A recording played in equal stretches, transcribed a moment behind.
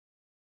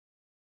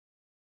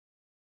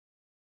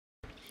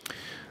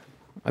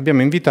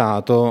abbiamo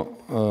invitato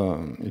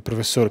il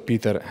professor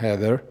Peter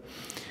Heather,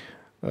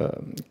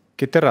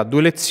 che terrà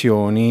 2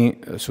 lezioni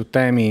su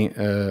temi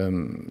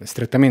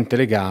strettamente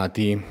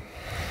legati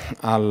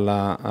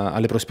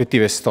alle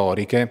prospettive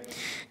storiche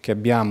che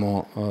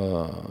abbiamo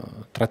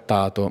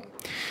trattato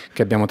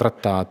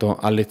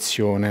a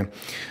lezione.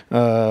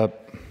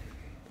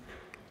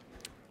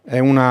 È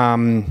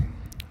una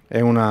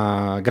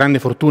grande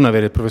fortuna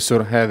avere il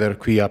professor Heather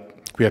qui a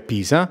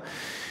Pisa,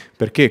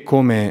 perché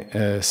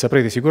come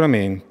saprete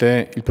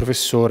sicuramente il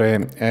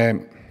professore è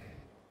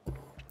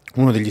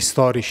uno degli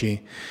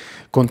storici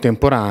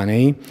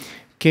contemporanei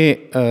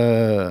che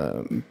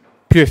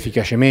più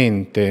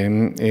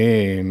efficacemente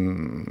e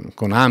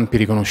con ampi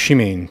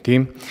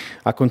riconoscimenti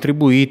ha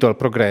contribuito al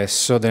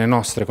progresso delle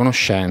nostre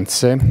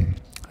conoscenze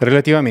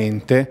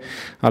relativamente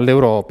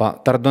all'Europa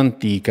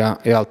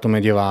tardoantica e alto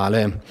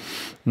medievale.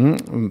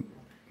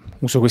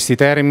 Uso questi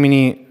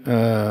termini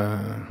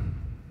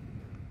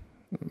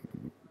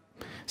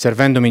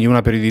servendomi di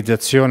una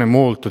periodizzazione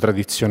molto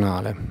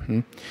tradizionale.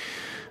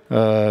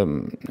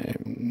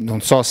 Non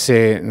so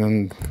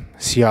se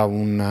sia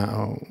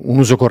un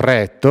uso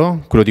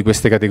corretto, quello di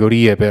queste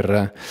categorie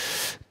per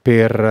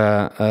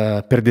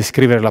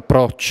descrivere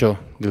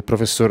l'approccio del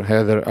professor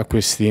Heather a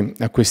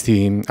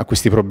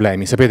questi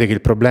problemi. Sapete che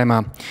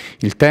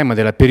il tema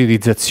della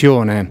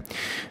periodizzazione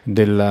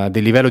del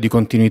livello di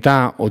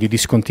continuità o di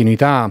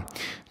discontinuità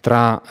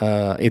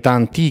tra età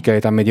antica e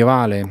età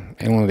medievale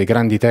è uno dei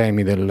grandi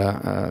temi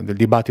del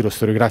dibattito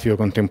storiografico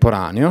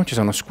contemporaneo. Ci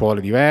sono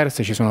scuole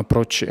diverse, ci sono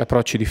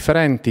approcci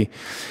differenti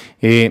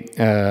e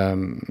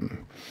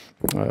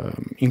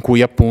in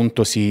cui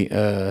appunto si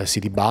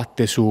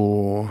dibatte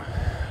su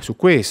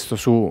questo,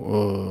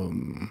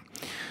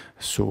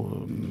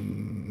 su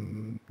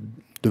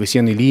dove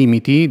siano i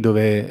limiti,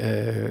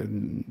 dove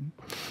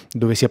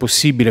sia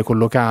possibile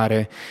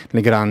collocare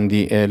le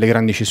grandi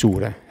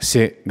cesure,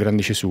 se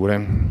grandi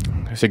cesure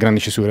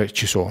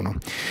ci sono.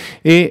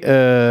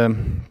 E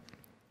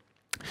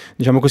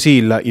diciamo così,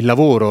 il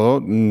lavoro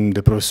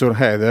del professor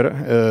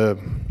Heather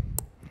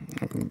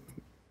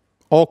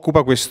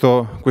occupa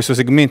questo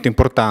segmento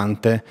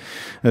importante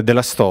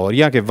della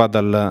storia che va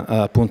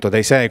appunto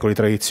dai secoli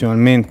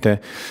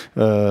tradizionalmente,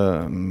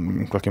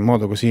 in qualche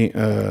modo così,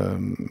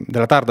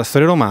 della tarda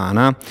storia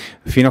romana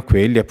fino a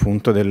quelli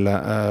appunto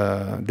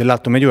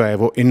dell'Alto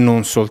Medioevo e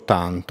non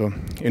soltanto.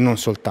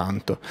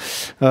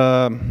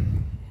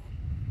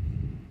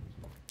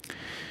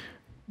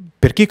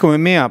 Per chi come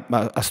me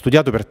ha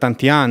studiato per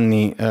tanti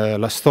anni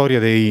la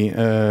storia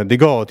dei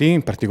Goti,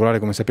 in particolare,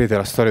 come sapete,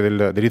 la storia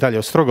dell'Italia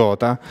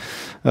ostrogota,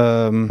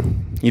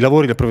 i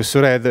lavori del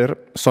professor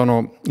Heather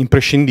sono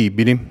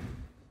imprescindibili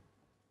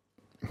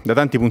da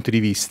tanti punti di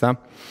vista,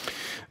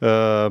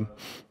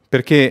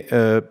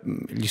 perché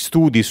gli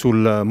studi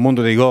sul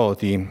mondo dei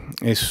Goti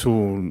e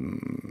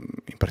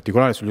in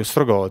particolare sugli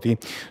Ostrogoti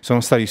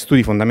sono stati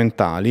studi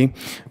fondamentali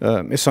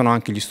e sono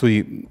anche gli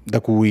studi da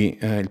cui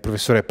il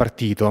professore è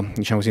partito,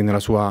 diciamo così,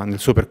 nel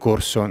suo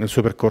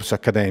percorso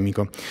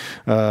accademico,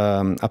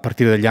 a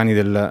partire dagli anni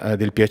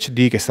del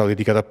PhD, che è stato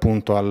dedicato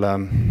appunto a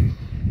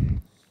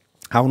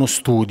uno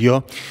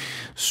studio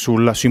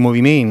sui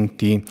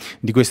movimenti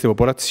di queste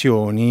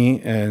popolazioni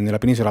nella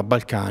penisola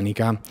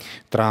balcanica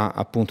tra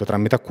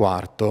metà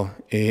IV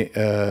e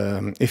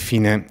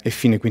fine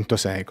V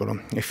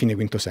secolo.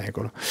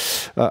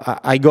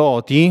 Ai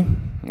Goti,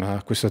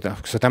 questo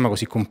tema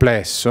così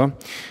complesso,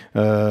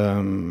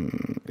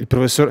 il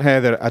professor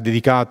Heather ha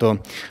dedicato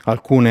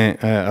alcune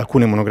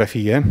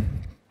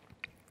monografie.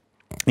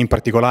 In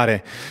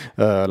particolare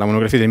la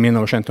monografia del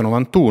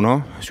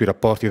 1991 sui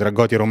rapporti tra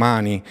Goti e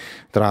Romani,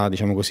 tra,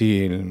 diciamo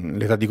così,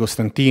 l'età di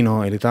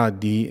Costantino e l'età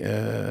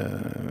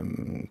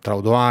tra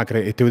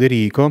Odoacre e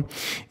Teoderico,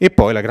 e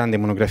poi la grande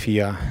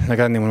monografia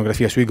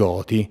sui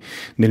Goti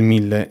del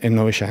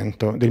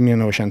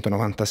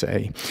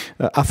 1996.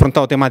 Ha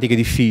affrontato tematiche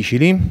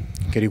difficili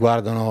che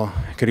riguardano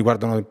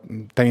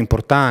temi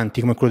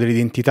importanti come quello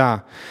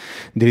dell'identità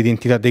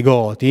dei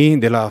Goti,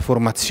 della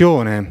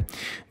formazione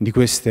di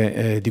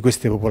queste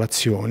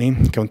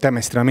popolazioni, che è un tema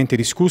estremamente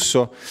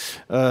discusso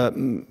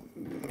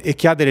e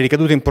che ha delle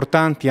ricadute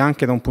importanti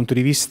anche da un punto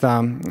di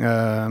vista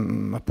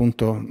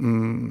appunto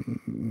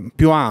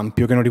più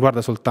ampio, che non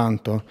riguarda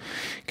soltanto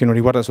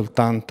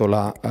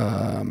la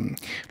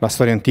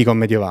storia antica o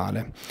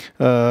medievale.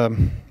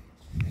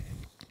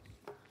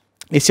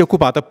 E si è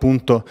occupato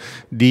appunto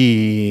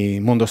di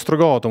mondo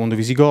ostrogoto, mondo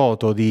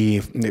visigoto,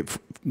 di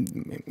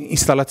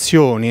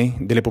installazioni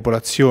delle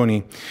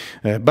popolazioni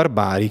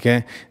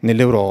barbariche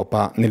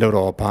nell'Europa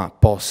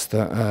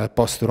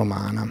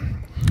post-romana.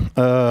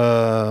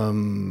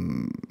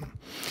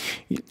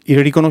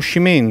 Il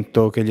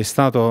riconoscimento che gli è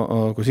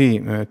stato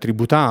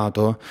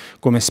tributato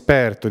come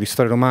esperto di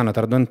storia romana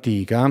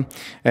tardoantica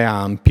è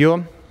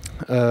ampio,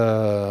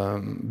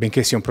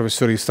 benché sia un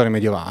professore di storia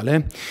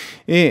medievale,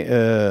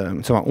 e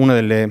insomma, una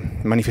delle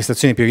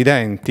manifestazioni più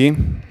evidenti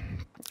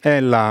è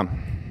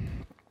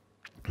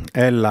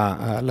è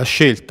la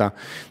scelta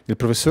del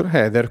professor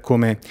Heder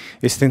come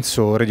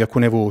estensore di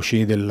alcune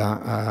voci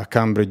della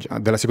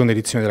seconda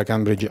edizione della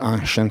Cambridge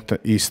Ancient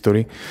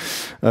History.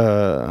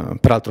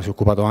 Peraltro si è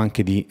occupato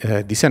anche di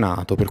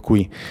Senato, per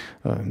cui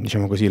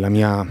diciamo così la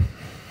mia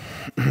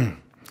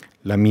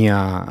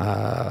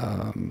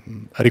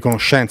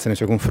riconoscenza nei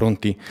suoi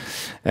confronti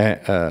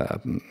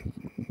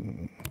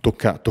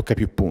tocca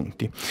più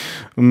punti.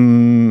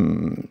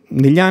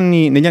 Negli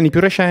anni più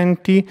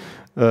recenti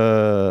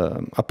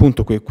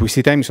appunto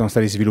questi temi sono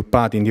stati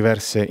sviluppati in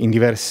diverse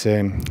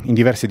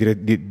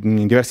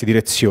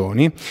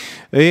direzioni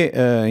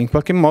e in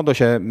qualche modo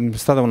c'è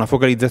stata una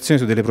focalizzazione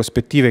su delle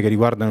prospettive che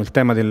riguardano il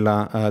tema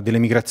delle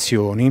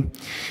migrazioni,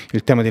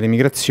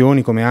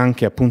 come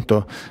anche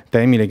appunto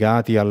temi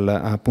legati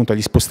appunto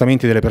agli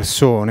spostamenti delle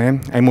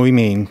persone, ai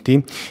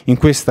movimenti, in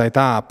questa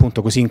età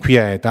appunto così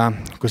inquieta,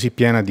 così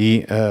piena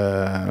di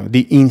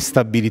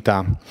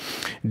instabilità.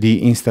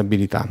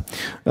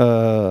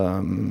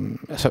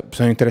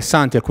 Sono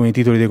interessanti alcuni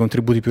titoli dei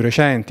contributi più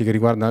recenti che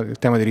riguardano il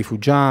tema dei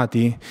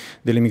rifugiati,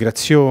 delle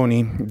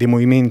migrazioni, dei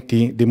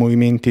movimenti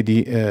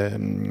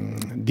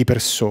di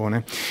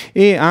persone,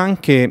 e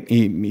anche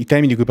i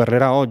temi di cui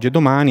parlerà oggi e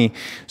domani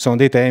sono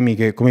dei temi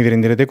che, come vi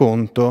renderete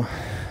conto,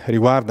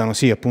 riguardano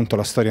sì appunto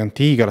la storia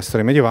antica, la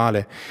storia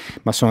medievale,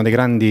 ma sono delle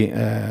grandi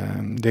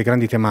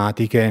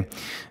tematiche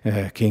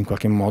che in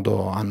qualche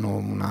modo hanno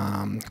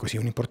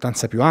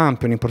un'importanza più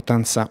ampia,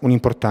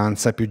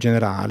 un'importanza più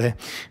generale,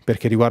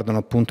 perché riguardano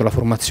appunto la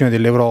fondazione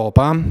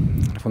dell'Europa,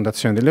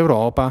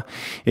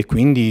 e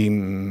quindi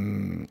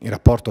in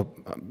rapporto,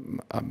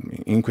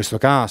 in questo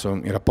caso,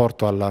 in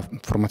rapporto alla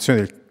formazione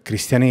del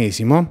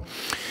cristianesimo,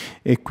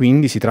 e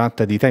quindi si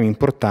tratta di temi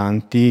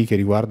importanti che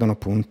riguardano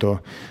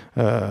appunto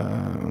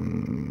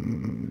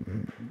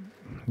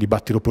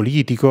dibattito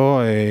politico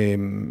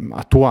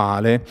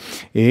attuale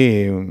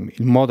e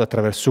il modo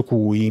attraverso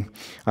cui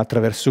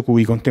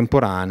i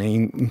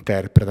contemporanei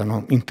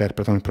interpretano il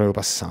proprio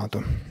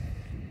passato.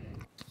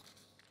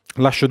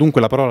 Lascio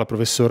dunque la parola al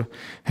professor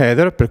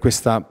Heder per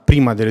questa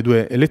prima delle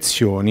due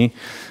lezioni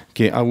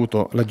che ha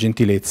avuto la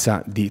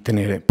gentilezza di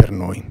tenere per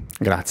noi.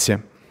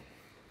 Grazie.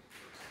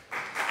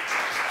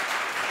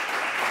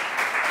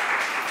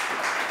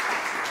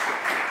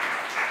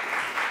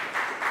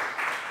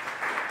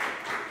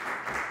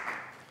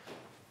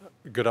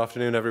 Good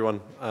afternoon, everyone.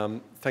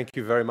 Thank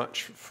you very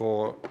much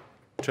for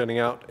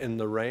turning out in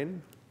the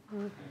rain.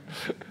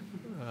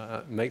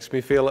 Makes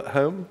me feel at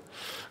home.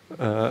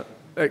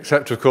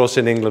 Except, of course,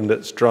 in England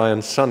it's dry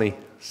and sunny.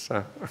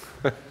 So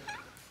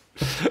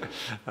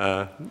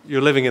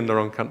you're living in the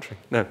wrong country.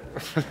 No.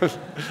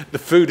 The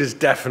food is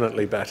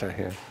definitely better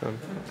here.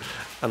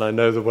 And I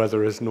know the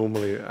weather is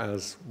normally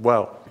as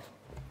well.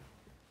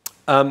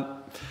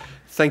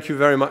 Thank you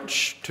very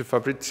much to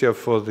Fabrizio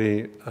for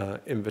the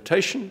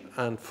invitation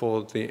and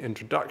for the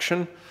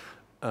introduction.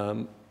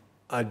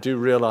 I do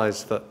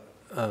realize that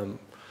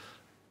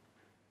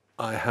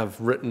I have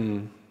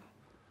written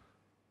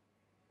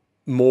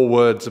more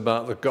words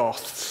about the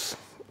Goths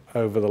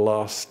over the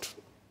last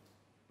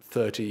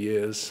 30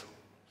 years,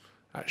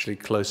 actually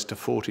close to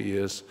 40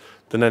 years,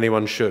 than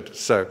anyone should.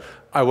 So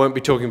I won't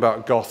be talking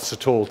about Goths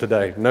at all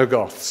today. No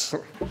Goths.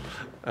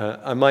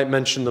 I might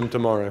mention them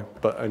tomorrow,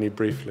 but only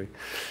briefly.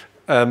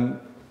 The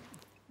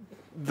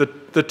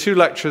two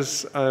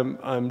lectures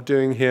I'm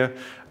doing here,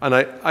 and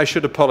I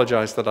should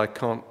apologize that I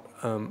can't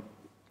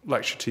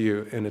lecture to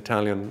you in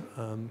Italian.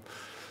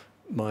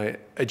 My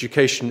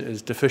education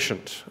is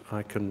deficient.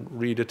 I can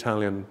read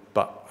Italian,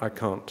 but I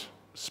can't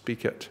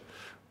speak it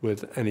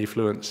with any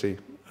fluency.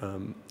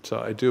 So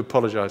I do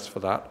apologize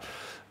for that.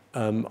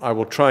 I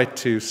will try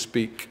to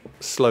speak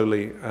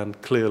slowly and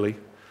clearly.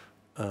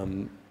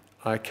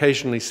 I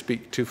occasionally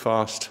speak too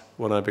fast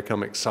when I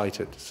become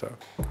excited, so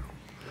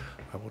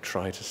I will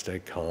try to stay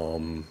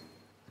calm.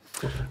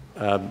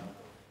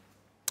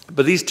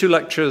 But these two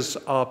lectures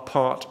are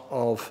part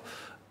of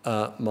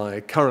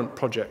my current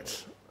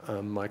project,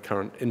 my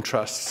current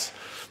interests.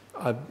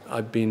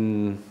 I've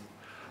been,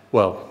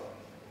 well,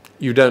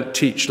 you don't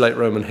teach late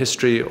Roman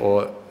history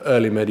or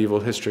early medieval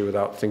history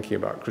without thinking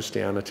about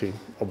Christianity,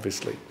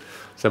 obviously.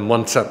 So in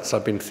one sense,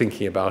 I've been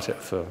thinking about it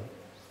for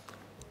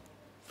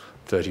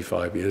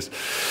 35 years.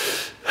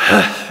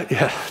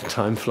 Yeah,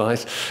 time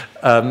flies.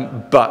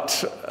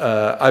 But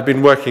I've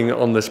been working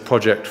on this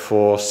project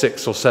for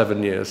 6 or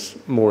 7 years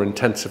more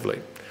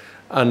intensively.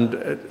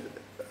 And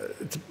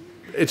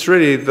it's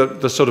really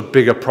the sort of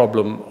bigger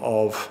problem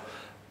of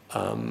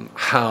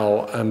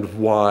how and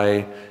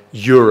why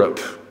Europe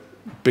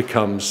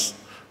becomes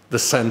the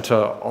center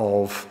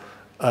of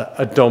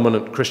a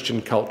dominant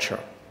Christian culture,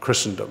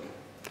 Christendom.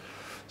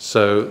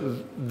 So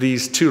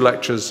these two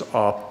lectures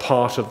are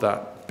part of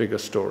that bigger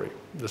story.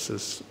 This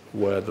is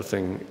where the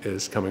thing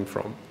is coming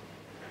from.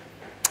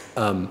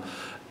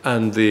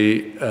 And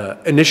the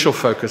initial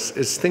focus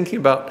is thinking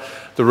about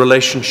the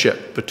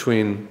relationship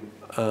between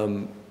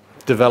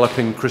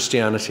developing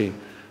Christianity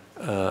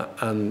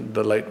and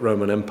the late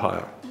Roman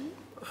Empire.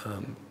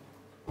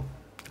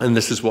 And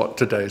this is what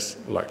today's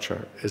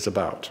lecture is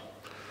about.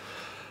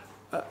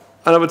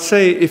 And I would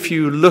say if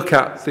you look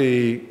at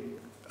the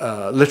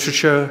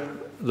literature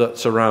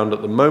that's around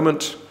at the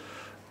moment,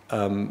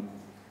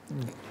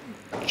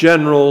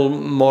 general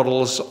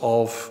models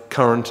of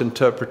current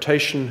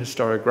interpretation,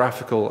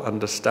 historiographical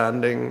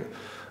understanding,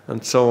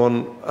 and so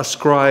on,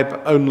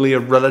 ascribe only a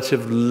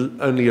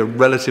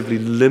relatively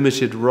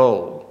limited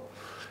role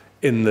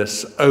in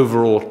this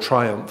overall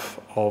triumph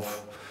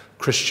of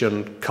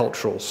Christian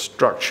cultural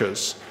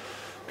structures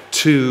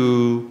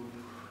to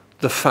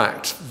the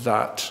fact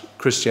that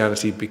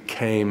Christianity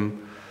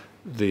became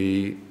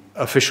the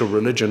official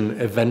religion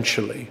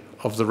eventually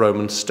of the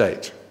Roman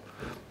state.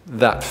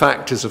 That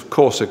fact is, of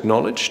course,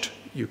 acknowledged.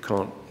 You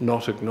can't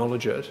not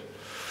acknowledge it.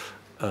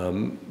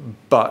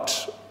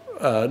 But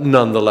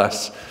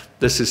nonetheless,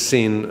 this is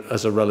seen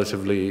as a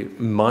relatively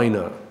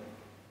minor,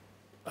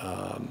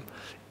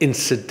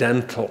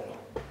 incidental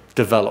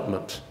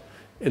development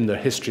in the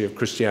history of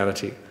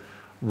Christianity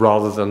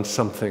rather than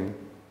something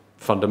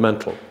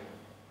fundamental.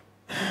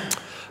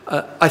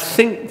 I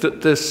think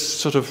that this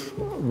sort of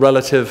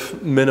relative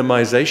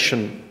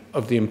minimization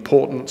of the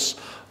importance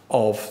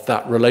of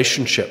that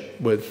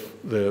relationship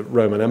with the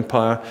Roman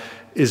Empire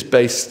is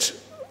based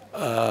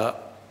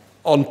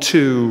on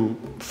two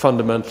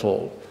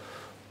fundamental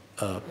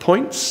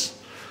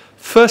points.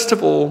 First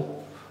of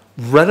all,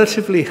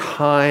 relatively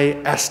high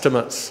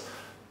estimates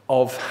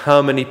of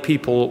how many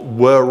people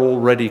were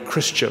already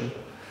Christian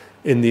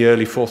in the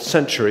early 4th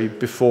century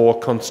before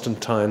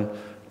Constantine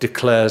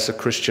declares a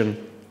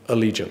Christian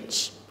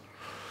allegiance.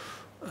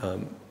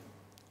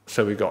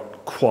 So we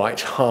got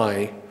quite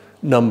high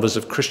numbers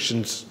of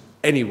Christians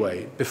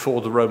anyway before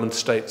the Roman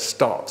state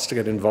starts to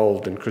get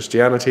involved in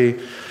Christianity.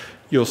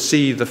 You'll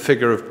see the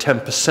figure of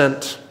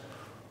 10%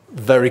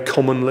 very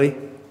commonly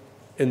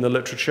in the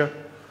literature,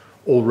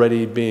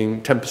 already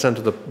being 10%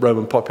 of the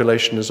Roman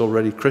population is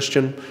already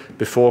Christian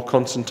before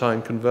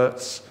Constantine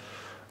converts.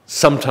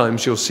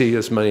 Sometimes you'll see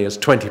as many as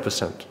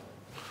 20%.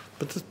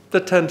 But the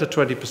 10 to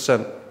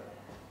 20%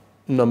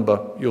 number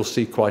you'll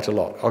see quite a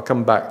lot. I'll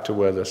come back to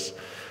where this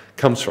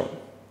comes from.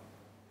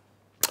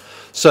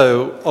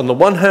 So on the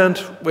one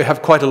hand, we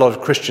have quite a lot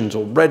of Christians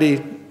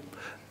already,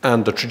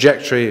 and the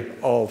trajectory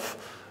of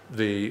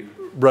the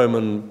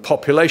Roman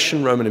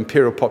population, Roman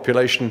imperial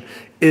population,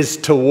 is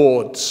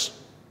towards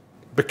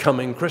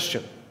becoming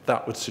Christian,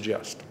 that would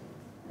suggest.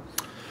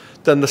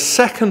 Then the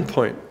second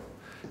point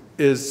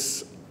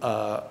is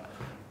a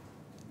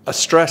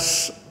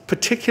stress,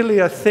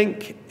 particularly I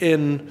think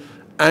in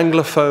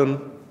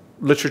Anglophone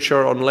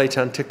literature on late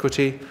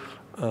antiquity,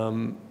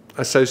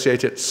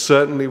 associate it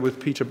certainly with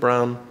Peter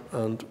Brown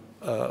and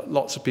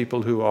lots of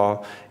people who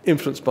are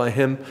influenced by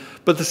him,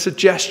 but the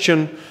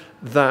suggestion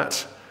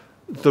that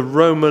the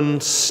Roman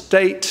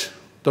state,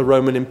 the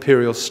Roman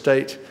imperial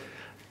state,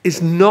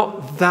 is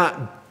not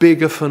that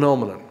big a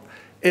phenomenon.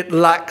 It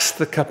lacks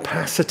the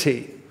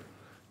capacity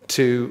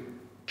to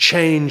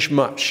change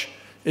much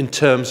in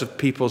terms of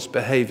people's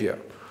behavior.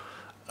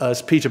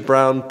 As Peter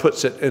Brown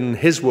puts it in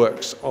his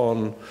works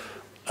on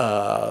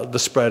the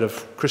spread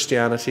of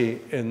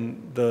Christianity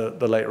in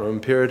the late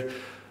Roman period,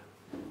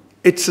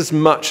 it's as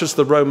much as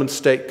the Roman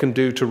state can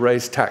do to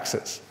raise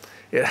taxes.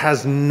 It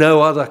has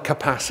no other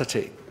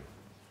capacity.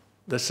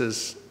 This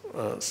is,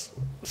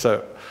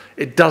 so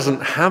it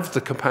doesn't have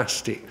the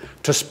capacity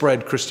to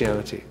spread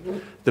Christianity.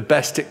 The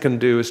best it can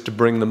do is to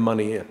bring the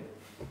money in.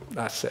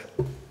 That's it.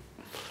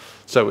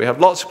 So we have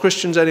lots of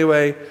Christians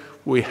anyway.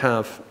 We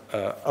have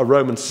a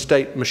Roman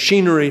state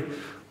machinery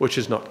which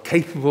is not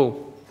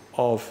capable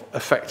of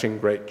effecting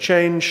great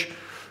change.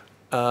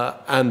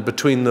 And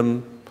between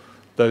them,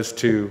 those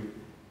two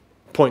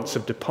points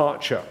of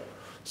departure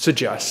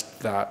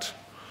suggest that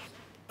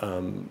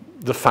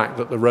the fact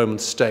that the Roman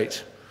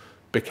state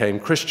became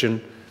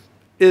Christian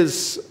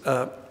is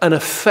an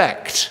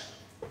effect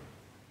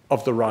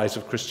of the rise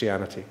of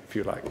Christianity, if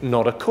you like,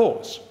 not a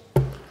cause.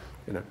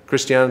 You know,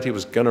 Christianity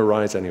was going to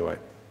rise anyway.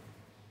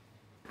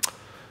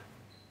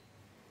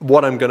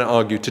 What I'm going to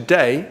argue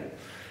today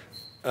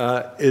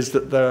is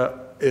that there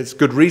is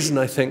good reason,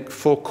 I think,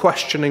 for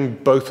questioning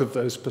both of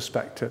those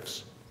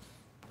perspectives,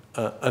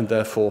 and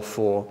therefore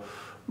for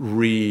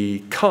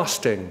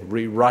recasting,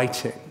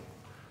 rewriting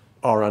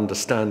our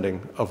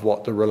understanding of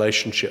what the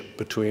relationship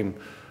between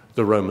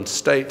the Roman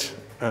state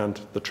and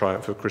the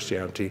triumph of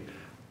Christianity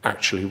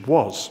actually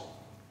was.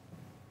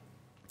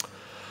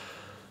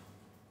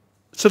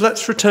 So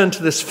let's return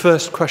to this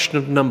first question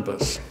of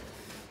numbers.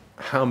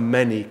 How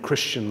many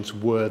Christians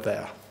were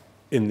there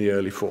in the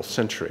early 4th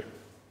century?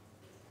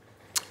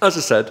 As I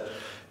said,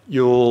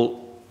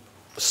 you'll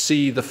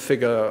see the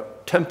figure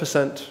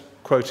 10%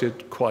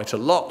 quoted quite a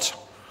lot.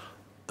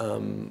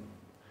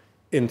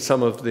 In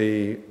some of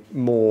the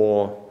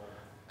more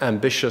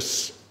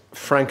ambitious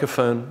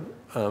Francophone,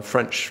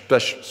 French,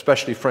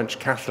 especially French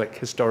Catholic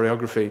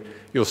historiography,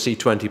 you'll see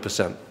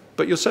 20%.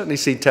 But you'll certainly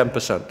see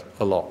 10%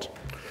 a lot.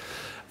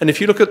 And if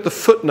you look at the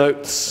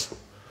footnotes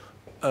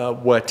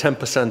where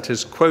 10%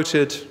 is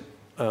quoted,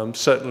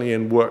 certainly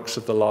in works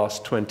of the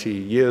last 20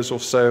 years or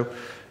so,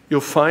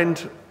 you'll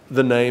find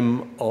the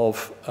name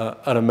of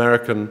an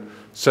American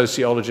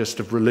sociologist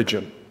of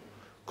religion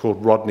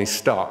called Rodney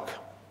Stark.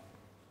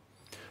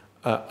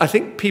 I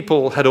think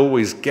people had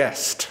always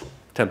guessed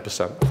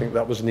 10%. I think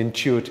that was an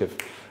intuitive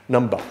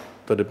number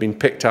that had been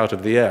picked out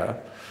of the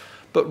air.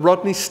 But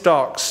Rodney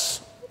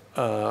Stark's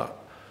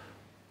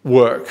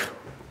work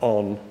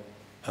on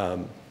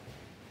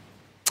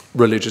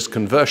religious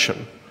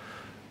conversion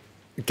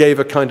gave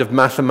a kind of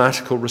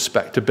mathematical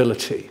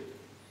respectability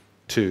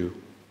to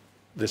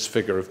this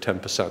figure of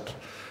 10%.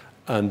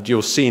 And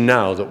you'll see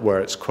now that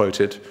where it's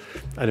quoted,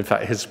 and in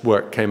fact his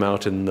work came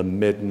out in the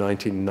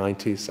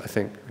mid-1990s, I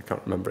think. I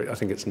can't remember. I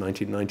think it's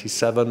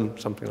 1997,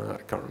 something like that.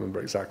 I can't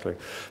remember exactly.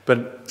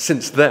 But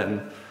since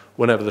then,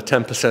 whenever the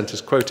 10% is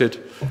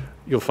quoted,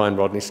 you'll find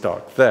Rodney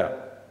Stark there.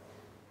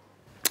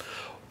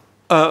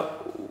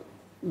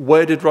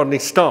 Where did Rodney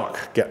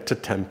Stark get to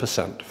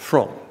 10%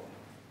 from?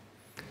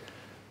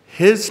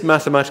 His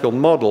mathematical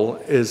model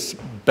is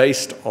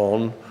based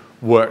on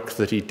work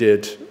that he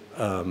did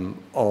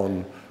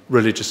on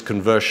religious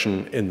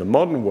conversion in the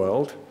modern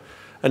world,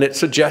 and it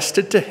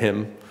suggested to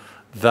him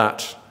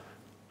that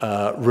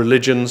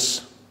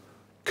religions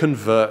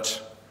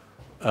convert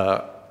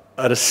at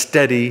a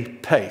steady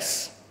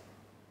pace.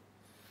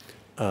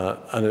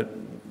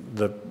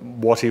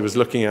 What he was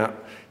looking at,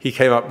 he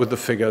came up with the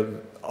figure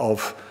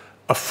of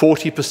a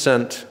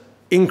 40%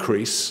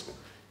 increase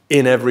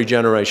in every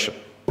generation.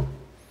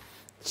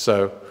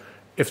 So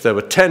if there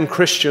were 10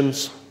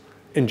 Christians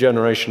in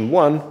generation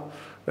 1,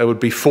 there would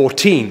be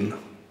 14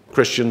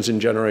 Christians in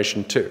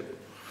generation 2.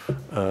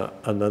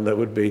 And then there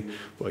would be,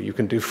 well, you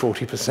can do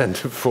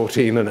 40% of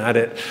 14 and add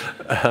it.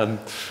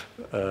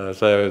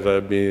 So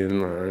there'd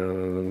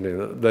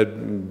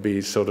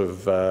be sort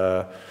of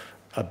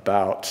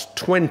about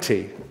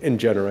 20 in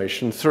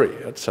generation 3,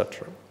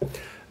 etc.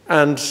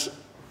 And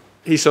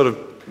he sort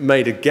of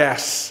made a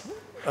guess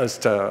as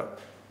to,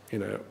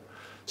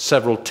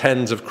 several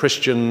tens of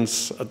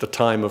Christians at the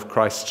time of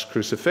Christ's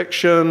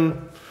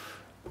crucifixion,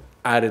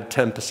 added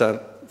 10%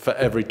 for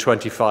every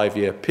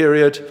 25-year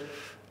period,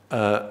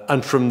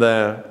 and from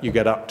there you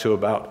get up to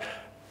about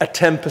a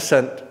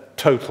 10%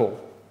 total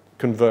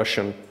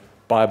conversion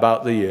by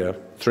about the year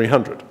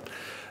 300.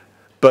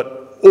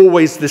 But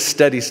always this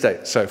steady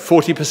state, so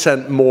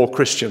 40% more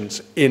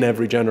Christians in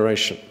every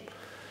generation.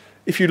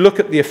 If you look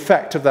at the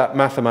effect of that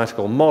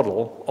mathematical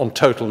model on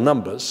total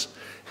numbers,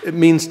 it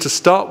means to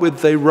start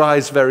with they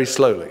rise very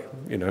slowly,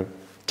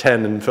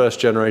 10 in first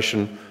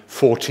generation,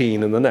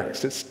 14 in the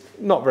next. It's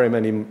not very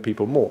many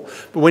people more.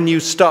 But when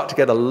you start to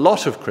get a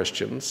lot of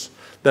Christians,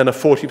 then a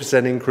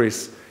 40%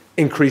 increase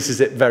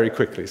increases it very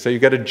quickly. So you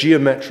get a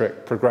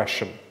geometric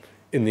progression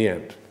in the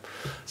end.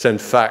 So in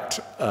fact,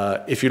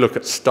 if you look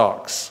at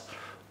Stark's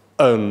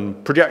own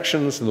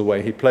projections and the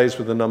way he plays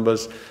with the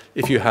numbers,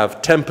 if you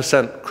have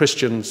 10%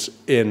 Christians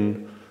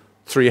in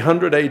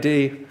 300 AD,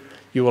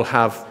 you will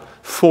have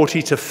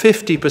 40 to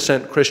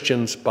 50%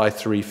 Christians by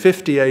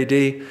 350 AD,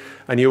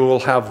 and you will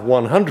have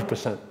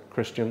 100%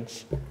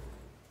 Christians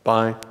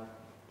by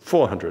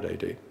 400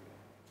 AD.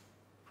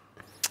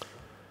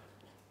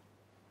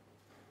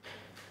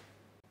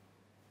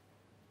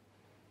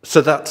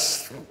 So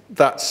that's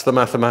the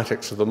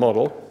mathematics of the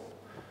model.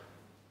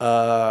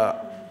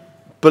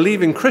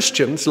 Believing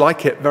Christians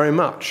like it very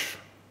much,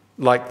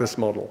 like this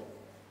model,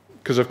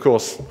 because of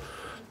course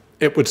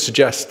it would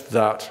suggest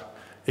that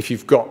if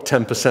you've got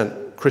 10%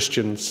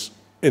 Christians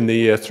in the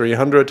year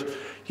 300,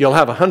 you'll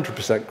have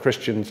 100%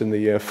 Christians in the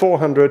year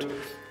 400,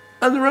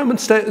 and the Roman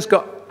state has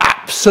got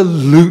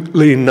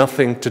absolutely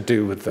nothing to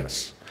do with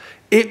this.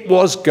 It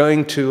was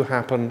going to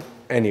happen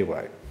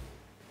anyway.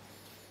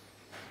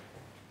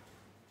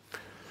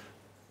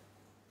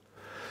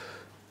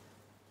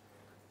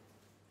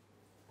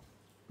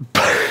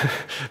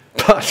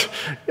 But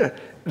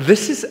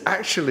this is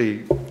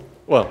actually,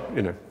 well,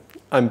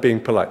 I'm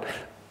being polite.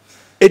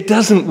 It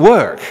doesn't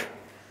work.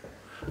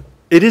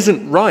 It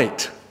isn't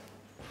right.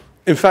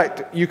 In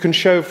fact, you can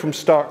show from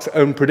Stark's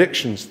own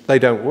predictions they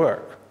don't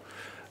work.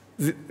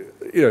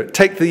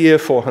 Take the year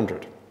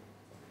 400.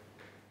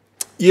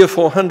 Year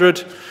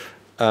 400,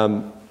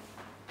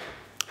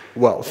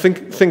 well,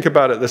 think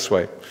about it this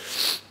way.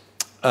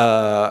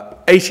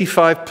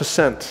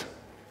 85%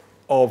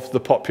 of the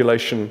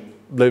population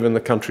live in the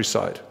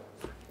countryside.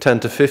 10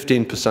 to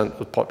 15% of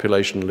the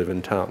population live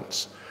in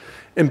towns.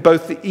 In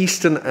both the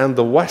eastern and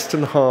the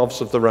western halves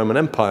of the Roman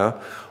Empire,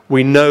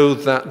 we know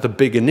that the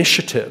big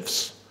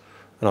initiatives,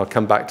 and I'll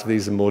come back to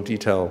these in more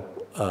detail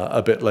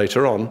a bit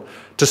later on,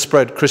 to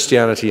spread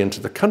Christianity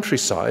into the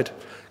countryside,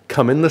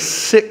 come in the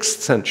 6th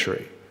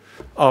century,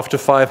 after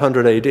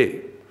 500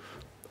 AD,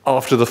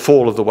 after the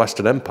fall of the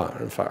Western Empire,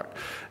 in fact.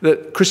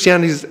 That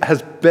Christianity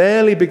has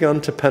barely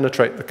begun to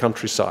penetrate the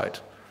countryside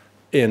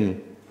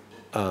in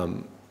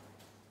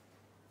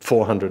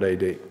 400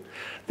 AD.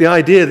 The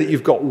idea that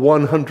you've got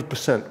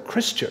 100%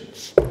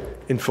 Christians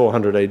in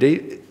 400 AD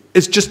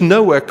is just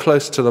nowhere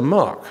close to the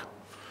mark.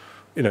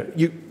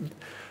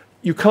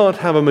 You can't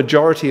have a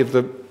majority of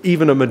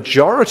even a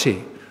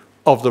majority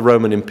of the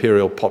Roman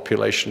imperial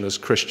population as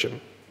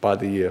Christian by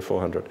the year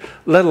 400,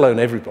 let alone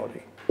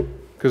everybody.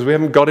 because we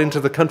haven't got into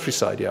the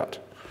countryside yet.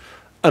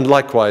 And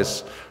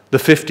likewise, the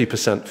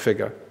 50%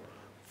 figure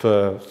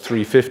for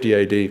 350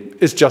 AD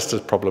is just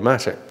as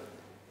problematic.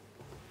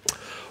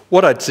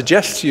 What I'd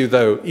suggest to you,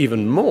 though,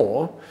 even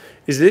more,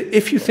 is that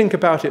if you think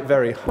about it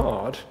very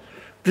hard,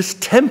 this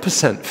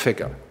 10%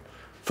 figure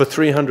for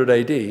 300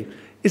 AD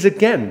is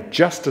again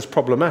just as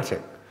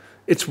problematic.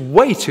 It's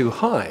way too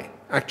high,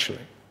 actually.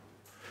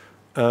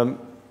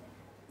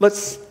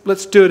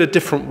 Let's do it a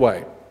different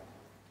way.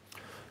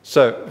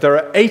 So there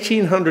are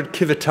 1,800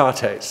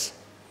 civitates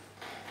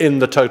in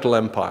the total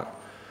empire.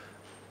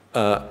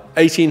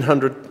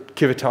 1,800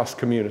 civitas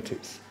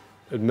communities,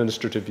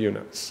 administrative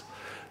units.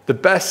 The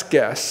best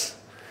guess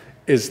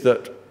is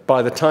that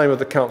by the time of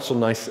the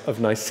Council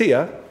of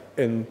Nicaea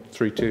in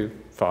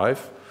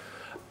 325,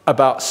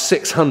 about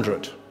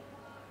 600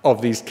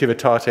 of these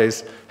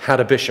civitates had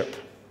a bishop,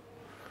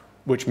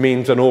 which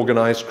means an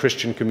organized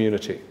Christian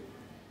community.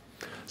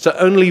 So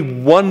only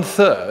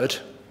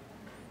 1/3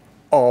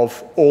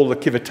 of all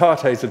the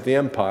civitates of the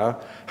empire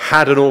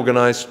had an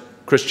organized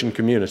Christian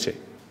community.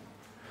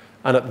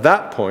 And at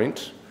that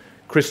point,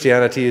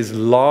 Christianity is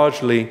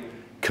largely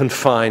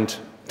confined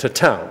to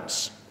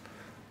towns,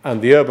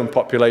 and the urban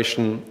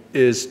population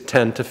is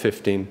 10 to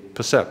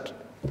 15%.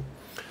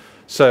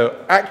 So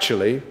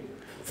actually,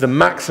 the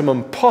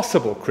maximum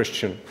possible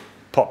Christian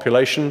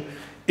population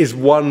is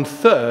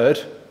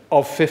 1/3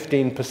 of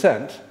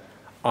 15%,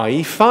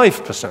 i.e.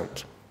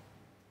 5%.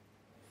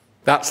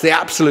 That's the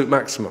absolute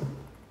maximum.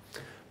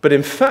 But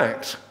in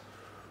fact,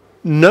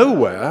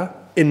 nowhere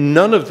in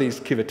none of these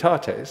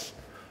civitates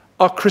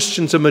are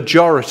Christians a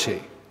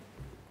majority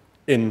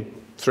in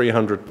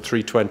 300,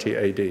 320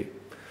 AD.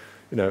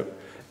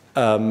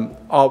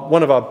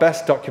 One of our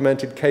best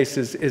documented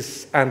cases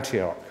is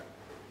Antioch,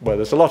 where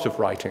there's a lot of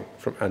writing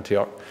from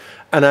Antioch.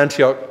 And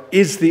Antioch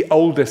is the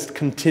oldest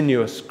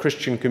continuous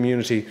Christian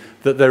community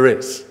that there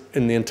is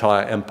in the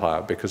entire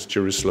empire, because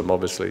Jerusalem,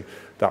 obviously,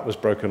 that was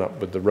broken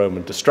up with the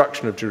Roman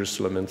destruction of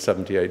Jerusalem in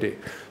 70 AD.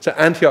 So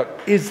Antioch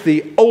is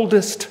the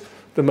oldest,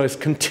 the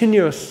most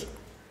continuous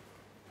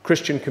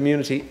Christian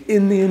community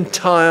in the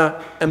entire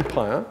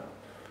empire.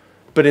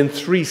 But in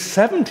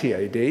 370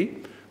 AD,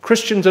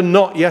 Christians are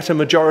not yet a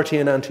majority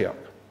in Antioch.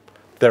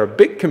 They're a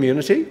big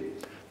community,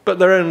 but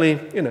they're only,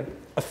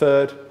 a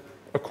third,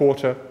 a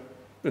quarter.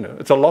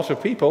 It's a lot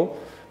of people,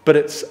 but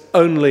it's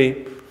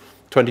only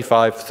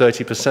 25,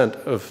 30%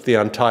 of the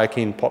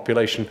Antiochian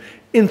population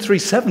in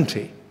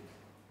 370,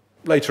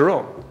 later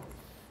on,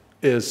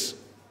 is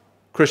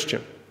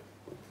Christian.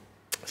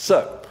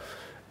 So,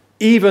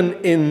 even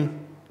in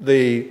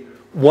the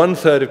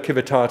 1/3 of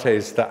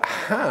civitates that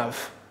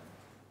have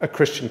a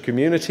Christian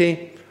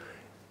community,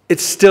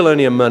 it's still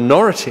only a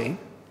minority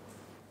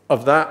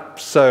of that.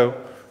 So,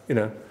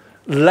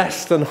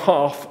 less than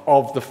half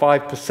of the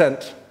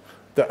 5%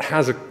 that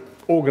has an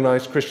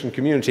organized Christian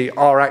community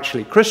are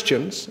actually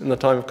Christians in the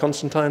time of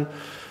Constantine.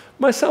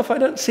 Myself, I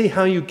don't see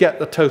how you get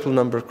the total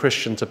number of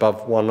Christians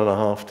above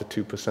 1.5% to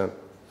 2%.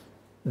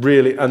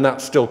 Really, and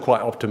that's still quite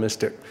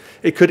optimistic.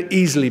 It could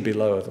easily be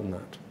lower than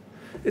that.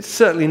 It's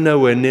certainly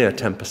nowhere near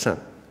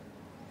 10%.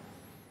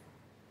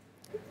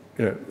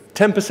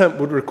 10%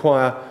 would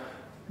require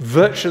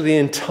virtually the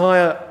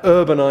entire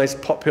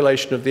urbanized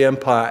population of the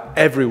empire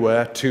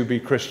everywhere to be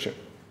Christian.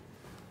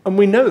 And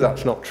we know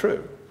that's not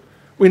true.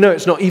 We know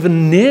it's not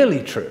even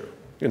nearly true.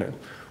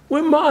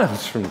 We're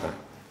miles from that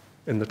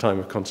in the time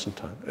of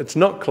Constantine. It's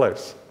not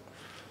close.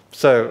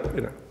 So,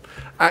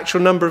 actual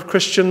number of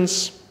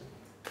Christians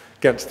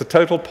against the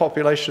total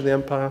population of the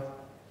empire,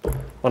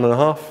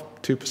 1.5%,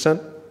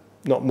 2%,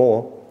 not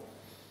more.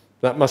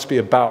 That must be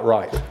about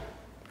right,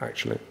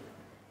 actually.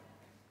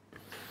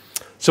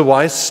 So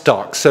why is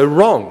Stark so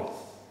wrong?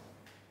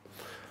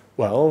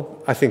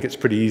 Well, I think it's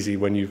pretty easy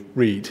when you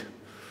read.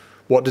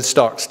 What did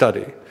Stark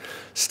study?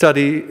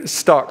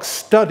 Stark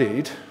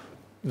studied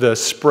the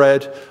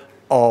spread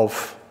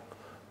of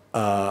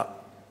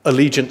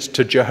allegiance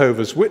to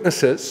Jehovah's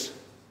Witnesses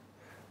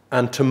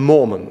and to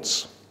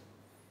Mormons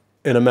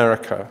in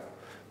America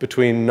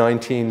between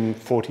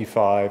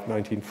 1945,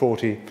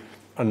 1940,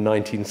 and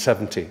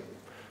 1970.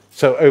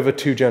 So over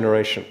 2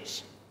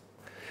 generations.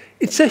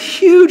 It's a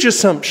huge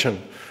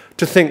assumption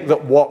to think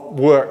that what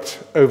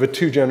worked over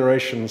 2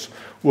 generations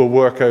will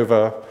work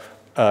over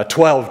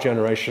 12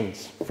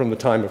 generations from the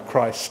time of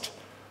Christ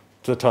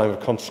to the time of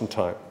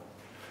Constantine.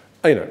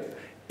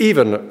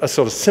 Even a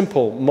sort of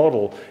simple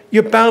model,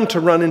 you're bound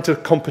to run into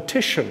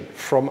competition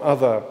from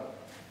other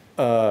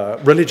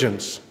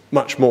religions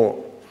much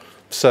more.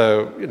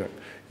 So,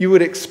 you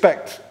would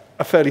expect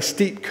a fairly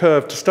steep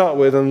curve to start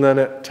with and then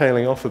it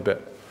tailing off a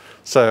bit.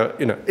 So,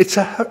 it's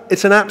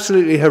an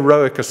absolutely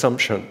heroic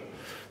assumption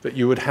that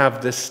you would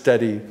have this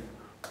steady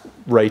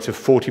rate of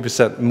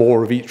 40%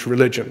 more of each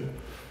religion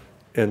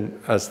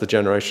as the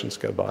generations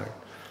go by.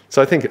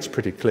 So I think it's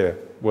pretty clear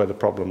where the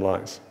problem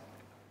lies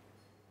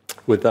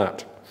with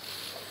that.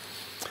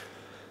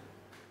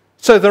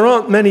 So there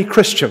aren't many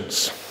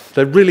Christians.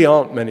 There really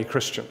aren't many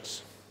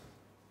Christians.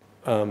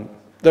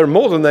 There are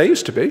more than there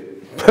used to be,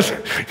 but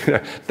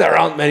there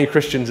aren't many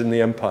Christians in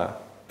the empire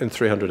in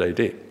 300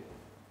 AD.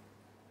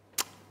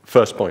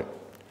 First point.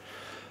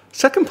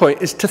 Second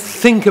point is to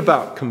think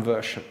about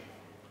conversion,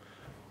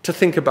 to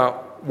think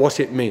about what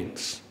it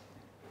means.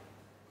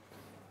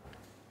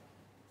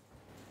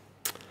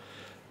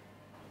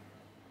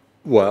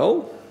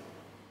 Well,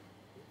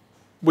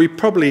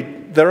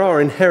 there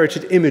are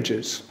inherited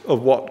images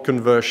of what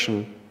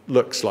conversion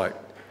looks like,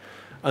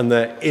 and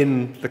they're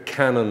in the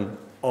canon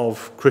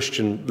of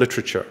Christian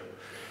literature.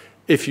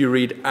 If you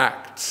read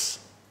Acts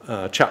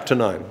chapter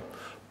 9,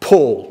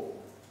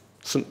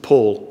 St.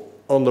 Paul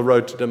on the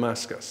road to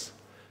Damascus,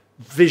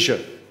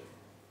 vision,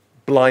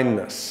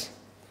 blindness,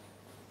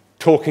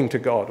 talking to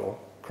God, or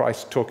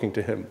Christ talking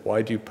to him,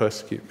 why do you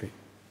persecute me?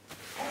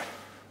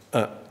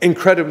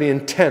 Incredibly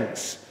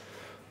intense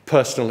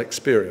personal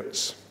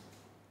experience.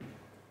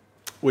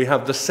 We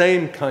have the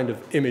same kind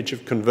of image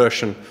of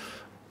conversion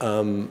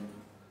in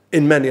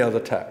many other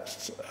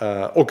texts.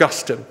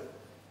 Augustine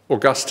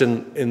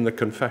in the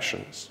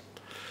Confessions.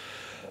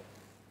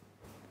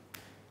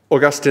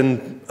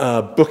 Augustine,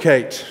 Book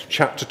 8,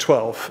 Chapter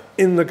 12,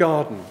 in the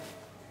garden,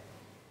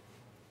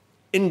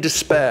 in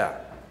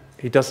despair.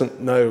 He doesn't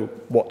know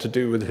what to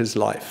do with his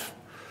life.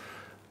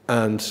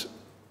 And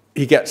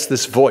he gets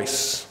this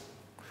voice,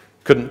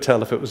 couldn't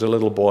tell if it was a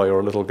little boy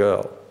or a little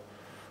girl,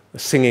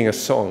 singing a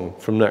song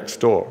from next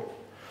door.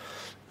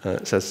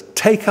 It says,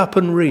 "Take up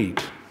and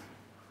read.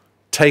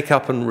 Take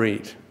up and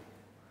read."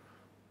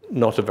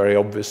 Not a very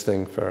obvious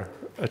thing for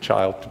a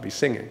child to be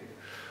singing.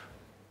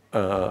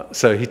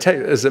 So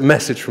it's a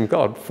message from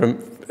God.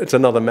 It's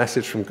another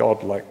message from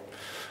God, like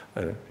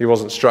he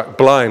wasn't struck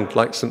blind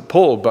like St.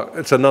 Paul, but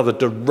it's another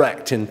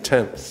direct,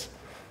 intense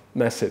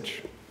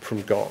message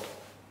from God.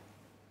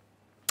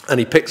 And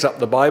he picks up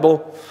the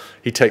Bible.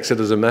 He takes it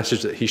as a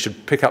message that he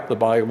should pick up the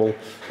Bible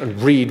and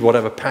read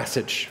whatever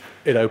passage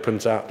it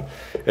opens at.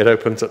 It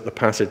opens at the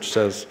passage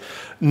says,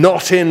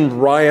 "Not in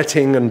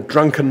rioting and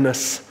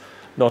drunkenness,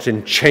 not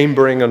in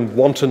chambering and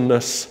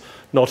wantonness,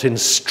 not in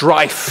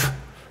strife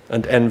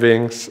and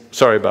envyings."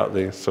 Sorry about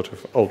the sort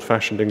of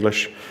old-fashioned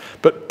English.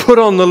 "But put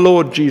on the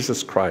Lord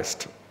Jesus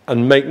Christ,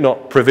 and make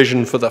not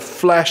provision for the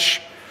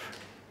flesh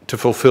to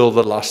fulfill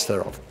the lust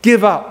thereof."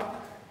 Give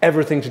up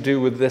everything to do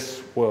with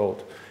this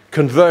world.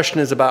 Conversion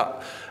is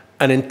about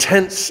an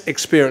intense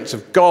experience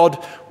of God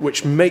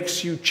which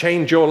makes you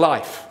change your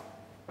life.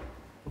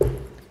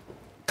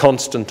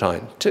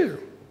 Constantine, too.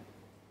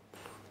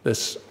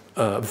 This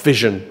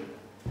vision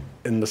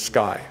in the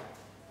sky.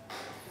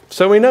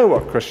 So we know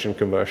what Christian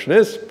conversion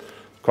is.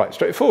 Quite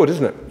straightforward,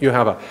 isn't it? You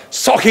have a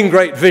socking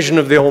great vision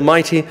of the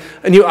Almighty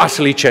and you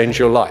utterly change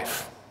your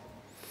life.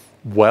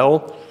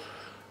 Well,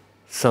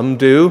 some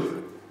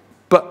do,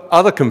 but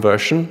other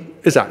conversion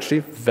is actually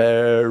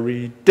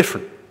very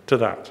different to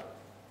that.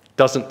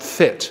 Doesn't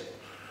fit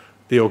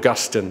the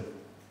Augustine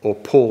or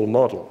Paul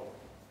model.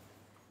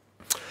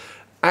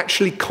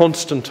 Actually,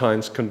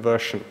 Constantine's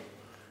conversion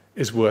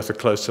is worth a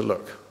closer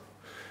look.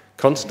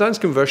 Constantine's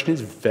conversion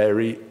is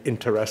very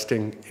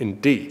interesting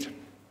indeed.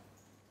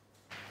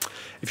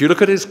 If you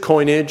look at his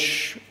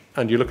coinage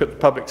and you look at the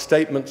public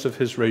statements of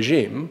his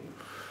regime,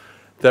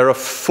 there are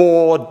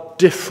 4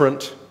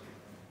 different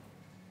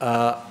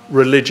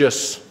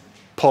religious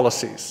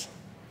policies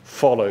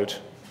followed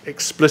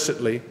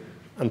explicitly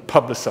and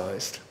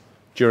publicized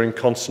during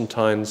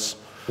Constantine's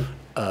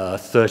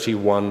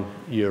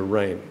 31-year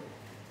reign.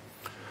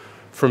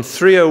 From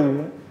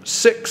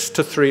 306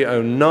 to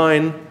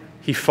 309,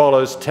 he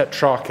follows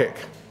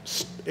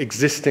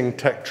existing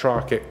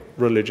tetrarchic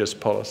religious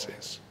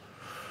policies.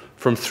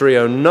 From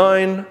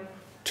 309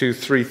 to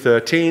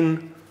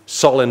 313,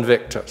 Sol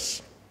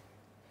Invictus.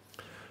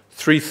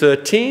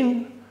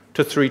 313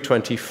 to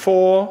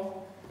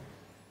 324,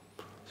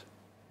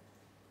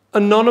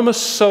 anonymous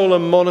solar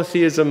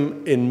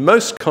monotheism in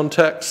most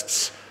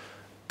contexts,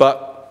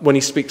 but when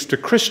he speaks to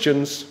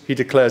Christians, he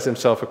declares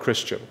himself a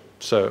Christian.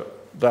 So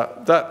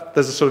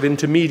there's a sort of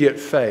intermediate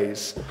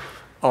phase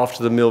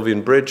after the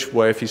Milvian Bridge,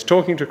 where if he's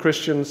talking to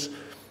Christians,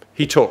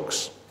 he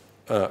talks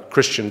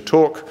Christian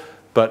talk,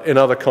 but in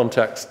other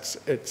contexts,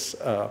 it's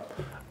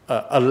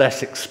a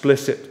less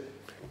explicit,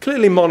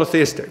 clearly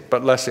monotheistic,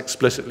 but less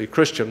explicitly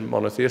Christian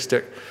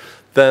monotheistic.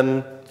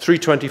 Then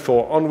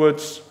 324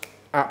 onwards,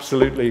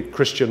 absolutely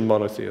Christian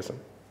monotheism,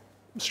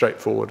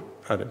 straightforward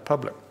and in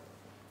public.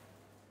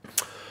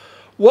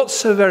 What's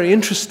so very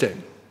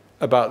interesting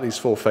about these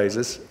 4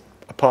 phases,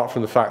 apart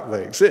from the fact that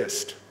they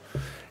exist,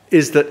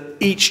 is that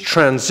each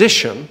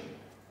transition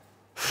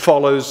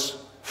follows,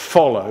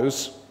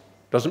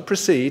 doesn't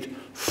precede,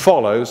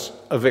 follows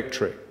a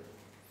victory.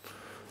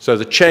 So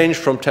the change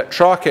from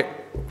tetrarchic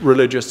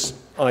religious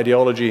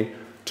ideology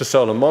to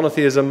solar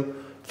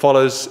monotheism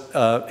follows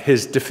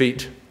his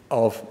defeat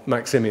of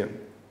Maximian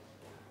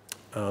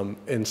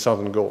in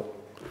southern Gaul.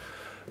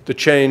 The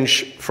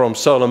change from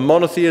solar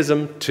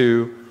monotheism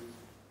to,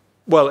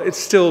 well, it's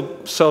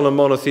still solar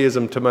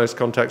monotheism to most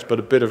contexts, but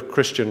a bit of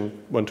Christian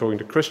when talking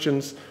to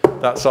Christians.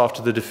 That's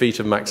after the defeat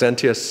of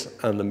Maxentius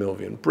and the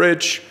Milvian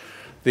Bridge.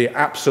 The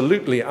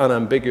absolutely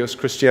unambiguous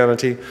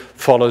Christianity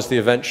follows the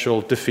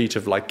eventual defeat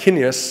of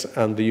Licinius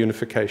and the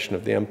unification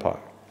of the empire.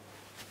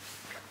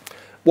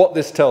 What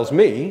this tells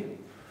me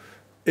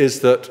is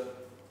that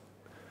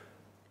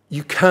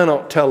you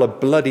cannot tell a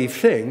bloody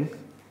thing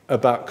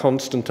about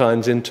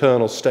Constantine's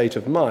internal state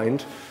of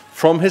mind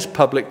from his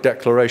public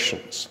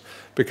declarations,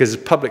 because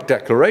his public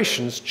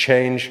declarations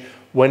change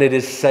when it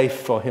is safe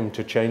for him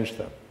to change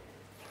them.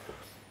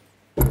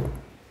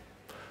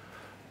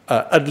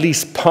 At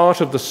least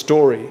part of the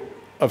story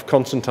of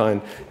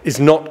Constantine is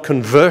not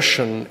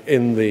conversion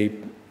in the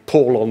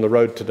Paul on the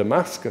road to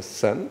Damascus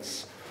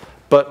sense,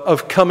 but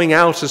of coming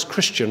out as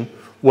Christian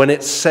when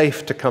it's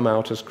safe to come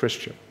out as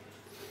Christian,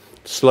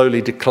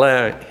 slowly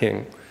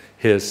declaring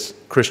his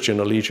Christian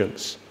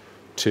allegiance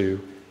to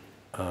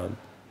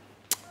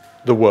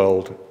the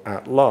world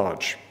at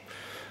large.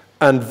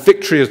 And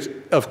victory,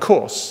 of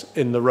course,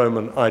 in the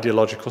Roman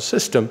ideological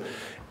system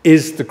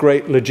is the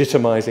great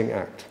legitimizing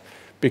act,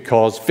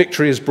 because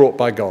victory is brought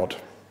by God.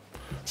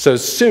 So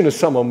as soon as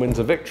someone wins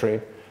a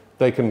victory,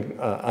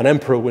 an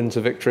emperor wins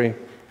a victory,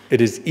 it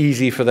is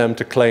easy for them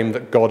to claim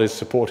that God is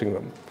supporting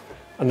them.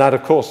 And that,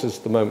 of course, is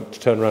the moment to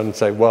turn around and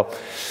say, well,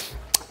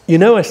 you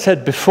know, I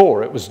said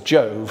before it was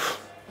Jove.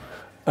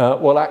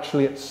 Well,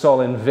 actually, it's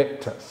Sol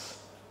Invictus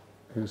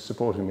who's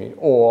supporting me.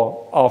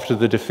 Or after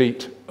the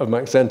defeat of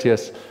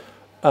Maxentius,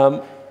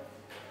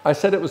 I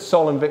said it was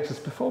Sol Invictus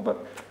before,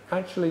 but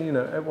actually, you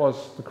know, it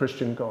was the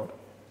Christian God.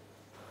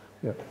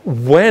 Yeah.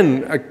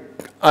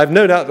 I've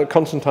no doubt that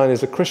Constantine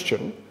is a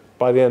Christian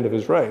by the end of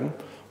his reign.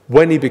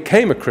 When he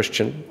became a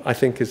Christian, I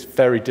think is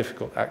very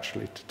difficult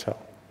actually to tell.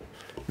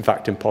 In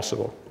fact,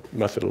 impossible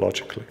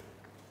methodologically.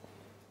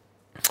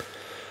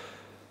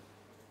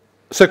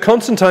 So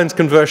Constantine's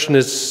conversion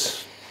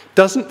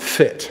doesn't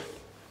fit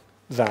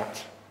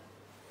that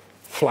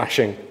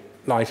flashing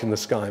light in the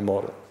sky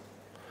model.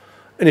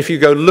 And if you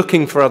go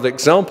looking for other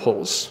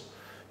examples,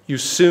 you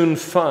soon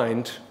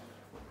find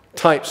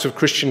types of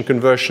Christian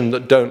conversion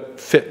that don't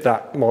fit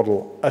that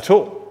model at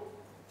all.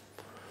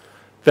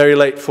 Very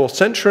late 4th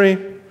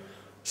century,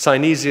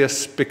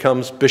 Synesius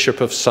becomes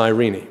Bishop of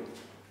Cyrene.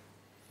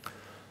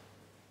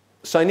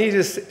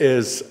 Synesius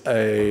is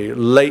a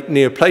late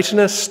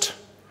Neoplatonist,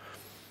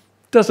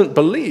 doesn't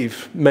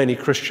believe many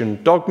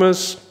Christian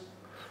dogmas.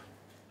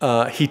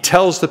 He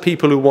tells the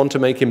people who want to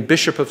make him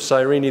Bishop of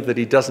Cyrene that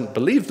he doesn't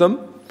believe them.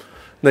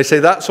 And they say,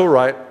 that's all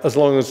right, as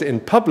long as in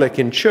public,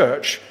 in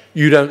church,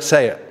 you don't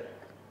say it.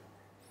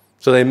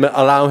 So they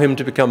allow him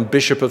to become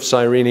Bishop of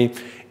Cyrene,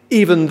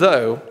 even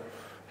though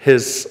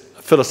his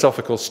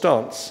philosophical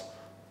stance,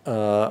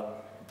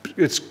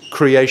 it's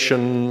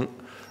creation,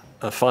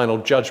 a final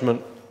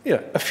judgment, you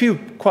know, a few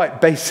quite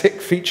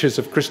basic features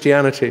of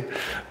Christianity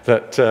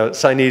that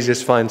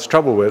Synesius finds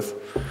trouble with.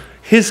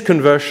 His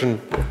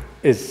conversion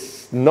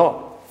is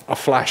not a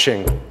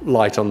flashing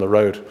light on the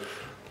road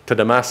to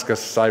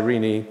Damascus,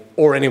 Cyrene,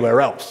 or anywhere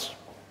else.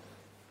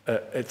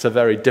 It's a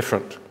very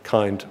different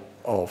kind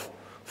of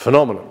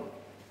phenomenon.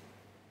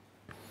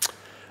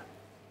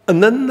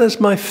 And then there's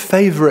my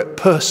favorite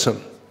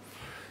person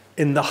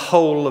in the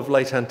whole of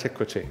late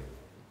antiquity.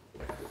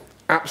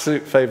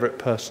 Absolute favorite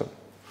person.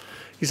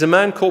 He's a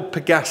man called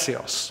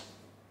Pegasios,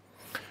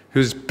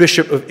 who's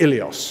Bishop of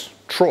Ilios,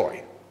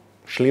 Troy,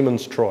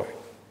 Schliemann's Troy.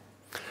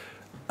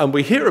 And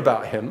we hear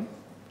about him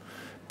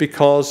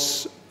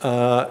because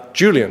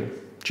Julian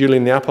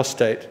the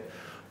Apostate,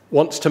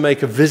 wants to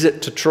make a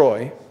visit to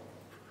Troy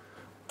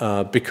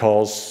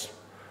because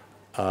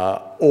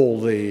all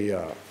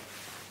the,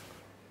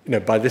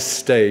 by this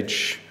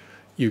stage,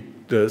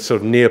 the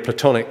sort of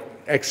Neoplatonic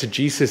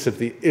exegesis of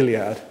the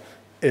Iliad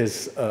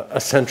is a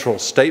central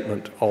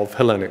statement of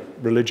Hellenic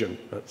religion.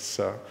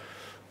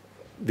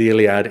 The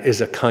Iliad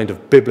is a kind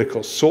of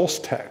biblical source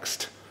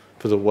text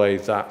for the way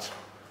that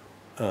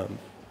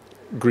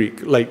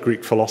late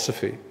Greek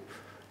philosophy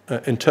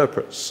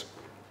interprets.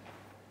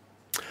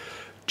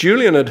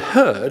 Julian had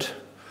heard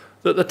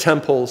that the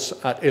temples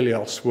at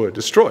Ilios were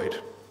destroyed.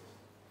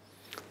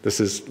 This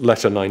is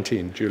letter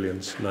 19,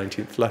 Julian's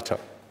 19th letter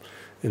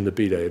in the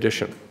B-Day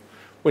edition.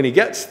 When he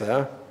gets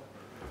there,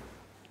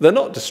 they're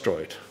not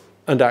destroyed.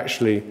 And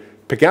actually,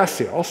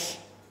 Pegasios,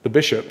 the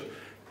bishop,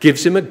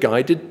 gives him a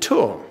guided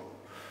tour.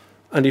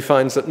 And he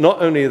finds that not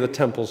only are the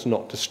temples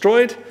not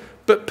destroyed,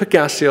 but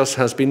Pegasios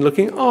has been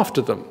looking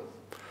after them.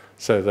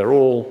 So they're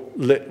all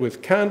lit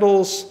with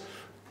candles.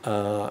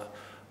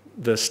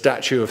 The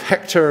statue of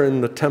Hector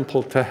in the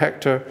temple to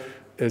Hector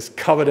is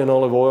covered in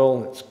olive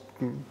oil. It's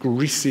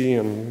greasy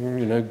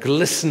and,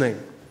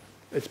 glistening.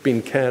 It's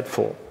been cared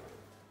for.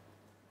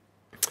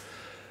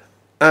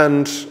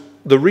 And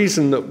the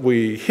reason that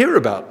we hear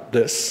about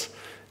this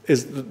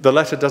is that the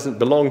letter doesn't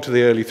belong to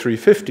the early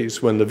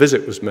 350s when the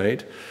visit was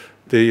made.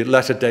 The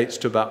letter dates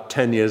to about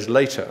 10 years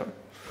later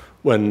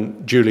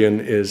when Julian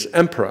is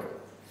emperor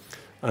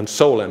and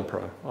sole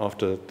emperor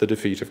after the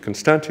defeat of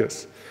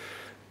Constantius.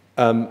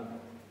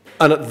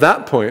 And at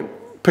that point,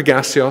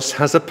 Pegasios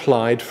has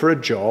applied for a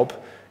job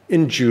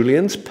in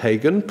Julian's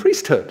pagan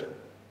priesthood.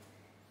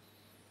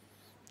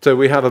 So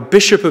we have a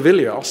bishop of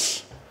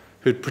Ilios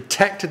who'd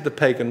protected the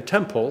pagan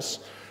temples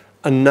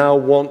and now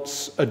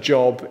wants a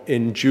job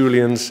in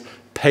Julian's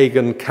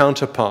pagan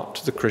counterpart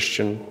to the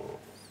Christian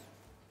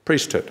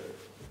priesthood.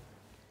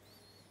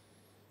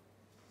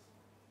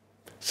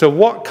 So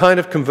what kind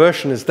of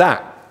conversion is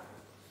that?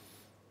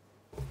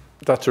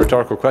 That's a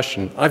rhetorical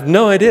question. I have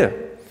no idea.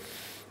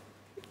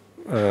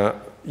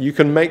 You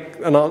can make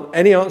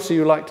any answer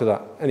you like to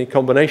that, any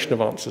combination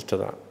of answers to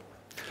that.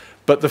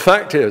 But the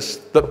fact is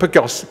that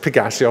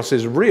Pegasios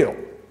is real.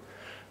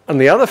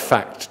 And the other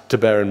fact to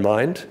bear in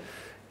mind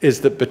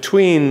is that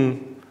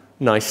between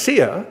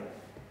Nicaea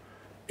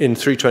in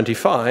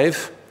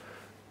 325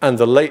 and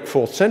the late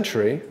 4th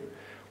century,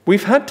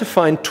 we've had to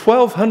find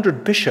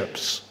 1,200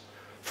 bishops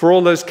for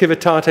all those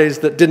civitates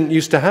that didn't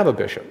used to have a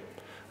bishop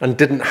and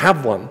didn't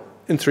have one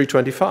in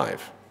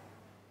 325.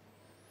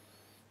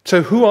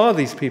 So who are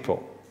these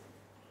people?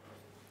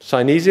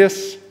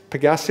 Synesius,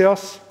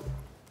 Pegasios?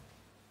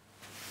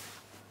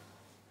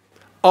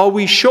 Are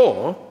we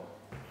sure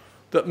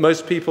that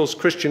most people's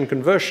Christian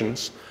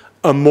conversions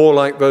are more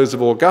like those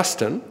of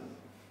Augustine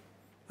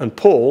and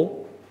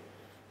Paul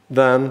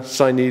than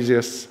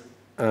Synesius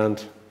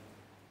and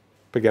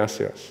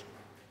Pegasios?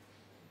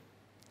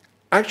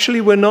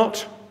 Actually, we're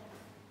not.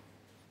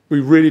 We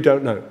really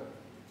don't know.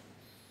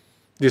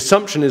 The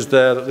assumption is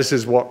there that this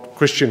is what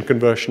Christian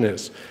conversion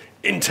is.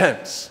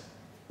 Intense,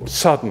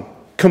 sudden,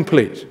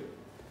 complete.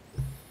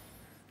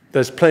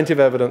 There's plenty of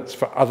evidence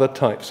for other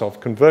types of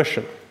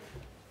conversion.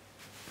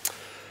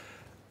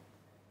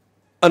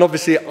 And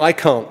obviously, I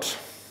can't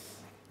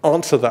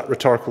answer that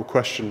rhetorical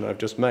question I've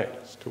just made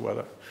as to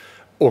whether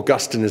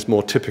Augustine is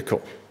more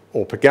typical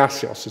or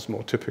Pegasios is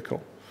more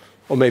typical,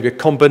 or maybe a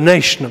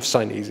combination of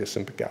Synesius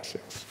and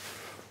Pegasios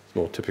is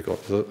more typical,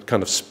 the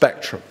kind of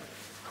spectrum.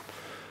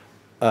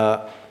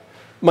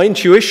 My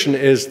intuition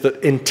is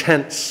that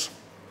intense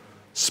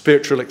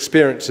spiritual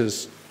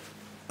experiences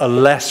are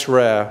less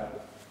rare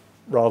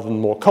rather than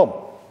more common.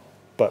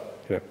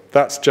 But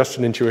that's just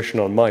an intuition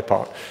on my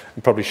part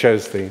and probably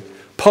shows the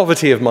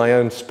poverty of my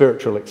own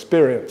spiritual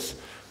experience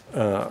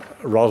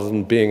rather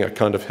than being a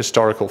kind of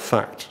historical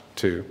fact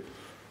to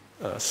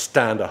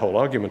stand a whole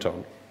argument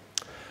on.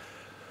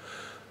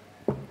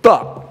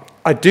 But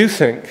I do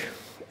think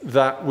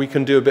that we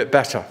can do a bit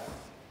better,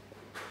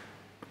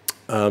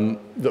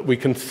 that we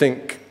can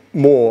think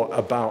more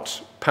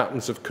about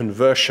patterns of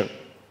conversion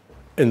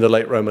in the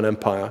late Roman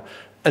Empire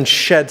and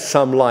shed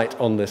some light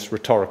on this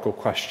rhetorical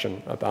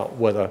question about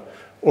whether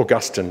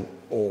Augustine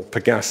or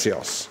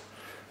Pegasios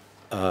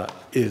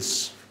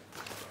is,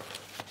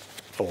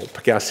 or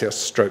Pegasios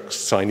strokes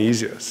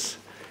Synesius,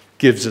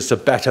 gives us a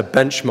better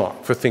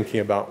benchmark for thinking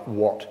about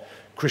what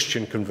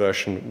Christian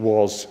conversion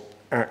was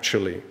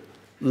actually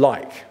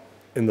like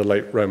in the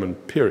late Roman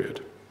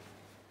period.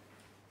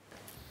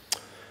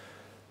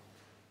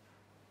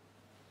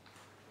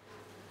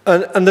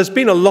 And there's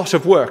been a lot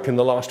of work in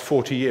the last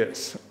 40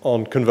 years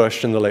on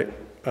conversion in the late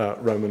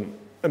Roman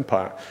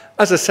Empire.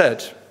 As I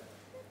said,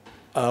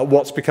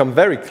 what's become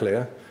very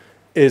clear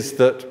is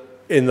that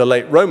in the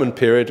late Roman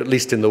period, at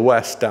least in the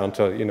West down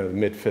to the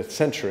mid-5th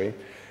century,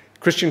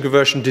 Christian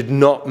conversion did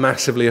not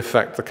massively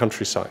affect the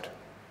countryside.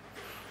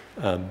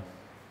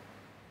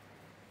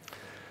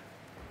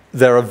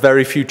 There are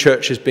very few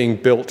churches being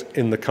built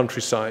in the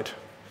countryside.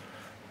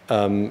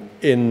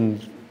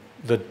 In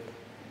the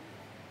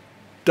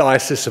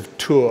Diocese of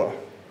Tours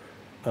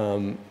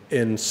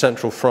in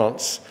central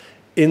France,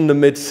 in the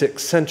mid-6th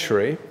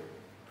century,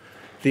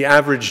 the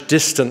average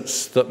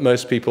distance that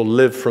most people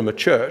live from a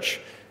church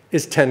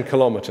is 10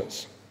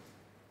 kilometers.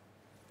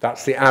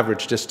 That's the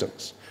average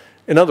distance.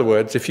 In other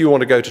words, if you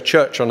want to go to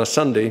church on a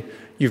Sunday,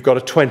 you've got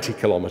a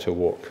 20-kilometer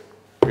walk.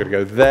 You've got to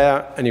go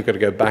there and you've got to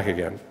go back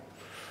again.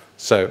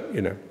 So,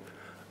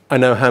 I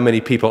know how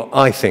many people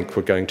I think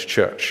were going to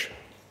church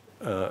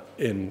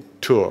in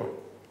Tours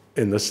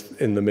in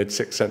the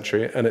mid-6th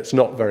century, and it's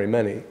not very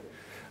many.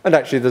 And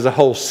actually, there's a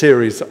whole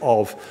series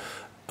of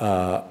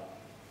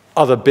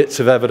other bits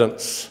of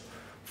evidence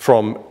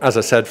from, as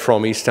I said,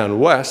 from East and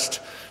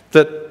West,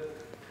 that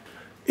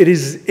it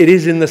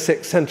is in the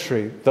 6th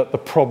century that the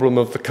problem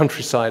of the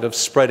countryside, of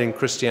spreading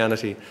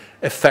Christianity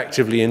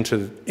effectively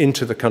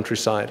into the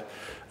countryside,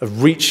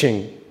 of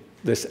reaching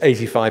this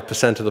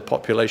 85% of the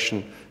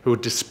population who were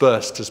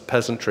dispersed as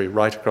peasantry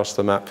right across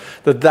the map,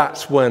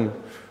 that's when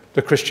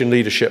the Christian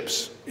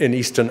leaderships in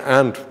Eastern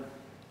and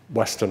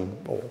Western,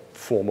 or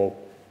former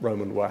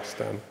Roman West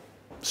and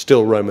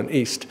still Roman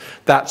East,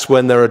 that's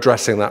when they're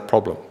addressing that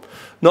problem,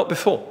 not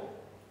before.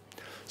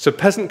 So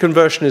peasant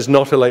conversion is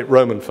not a late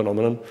Roman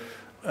phenomenon,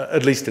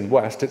 at least in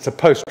West, it's a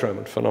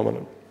post-Roman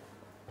phenomenon.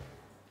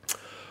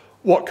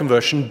 What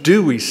conversion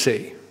do we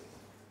see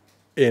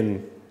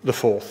in the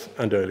 4th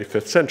and early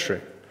 5th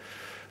century?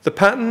 The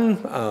pattern,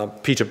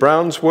 Peter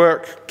Brown's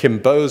work, Kim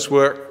Bo's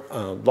work,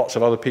 lots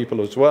of other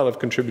people as well have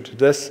contributed to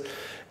this,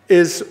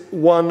 is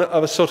one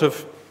of a sort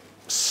of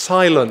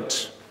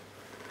silent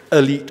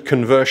elite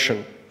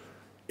conversion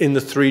in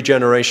the 3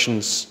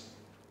 generations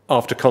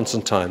after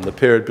Constantine, the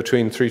period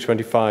between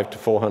 325 to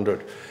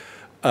 400,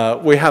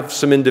 We have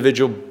some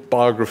individual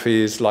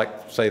biographies like,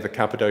 say, the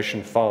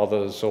Cappadocian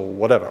Fathers or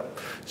whatever.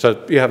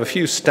 So you have a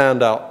few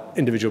standout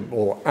individual,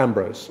 or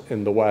Ambrose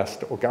in the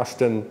West,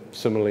 Augustine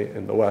similarly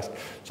in the West.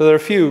 So there are a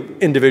few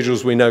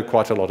individuals we know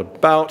quite a lot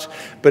about,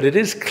 but it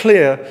is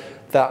clear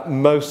that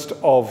most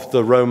of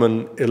the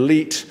Roman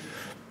elite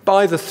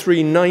by the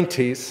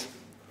 390s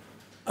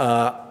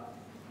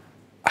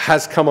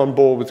has come on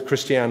board with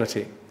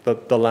Christianity,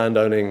 that the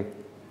landowning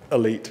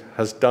elite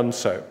has done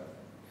so.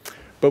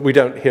 But we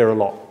don't hear a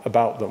lot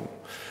about them.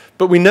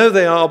 But we know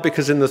they are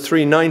because in the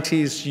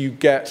 390s you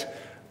get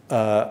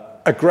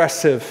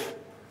aggressive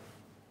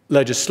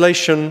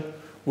legislation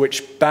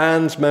which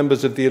bans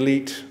members of the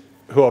elite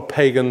who are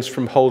pagans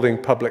from holding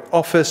public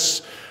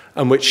office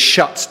and which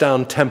shuts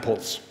down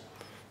temples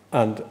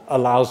and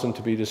allows them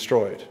to be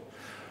destroyed.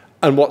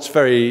 And what's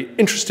very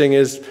interesting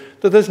is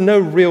that there's no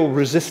real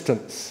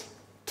resistance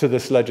to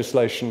this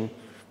legislation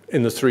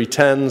in the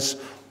 310s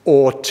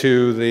or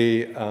to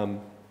the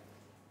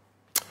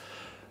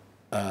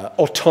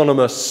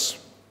autonomous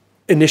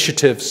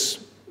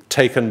initiatives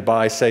taken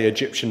by, say,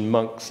 Egyptian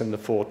monks in the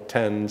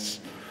 410s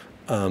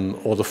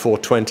or the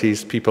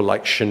 420s, people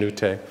like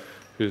Shenute,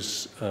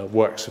 whose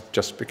works have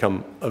just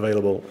become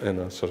available in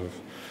a sort of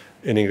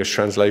in English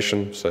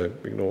translation, so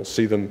we can all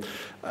see them.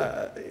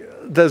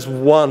 There's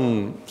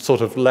one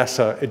sort of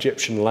lesser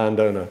Egyptian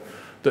landowner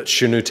that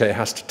Shenute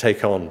has to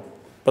take on,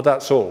 but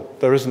that's all.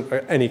 There isn't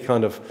any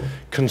kind of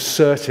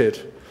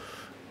concerted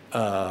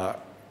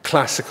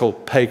classical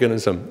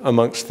paganism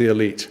amongst the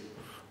elite.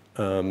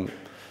 And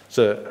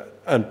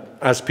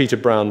as Peter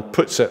Brown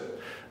puts it,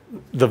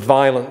 the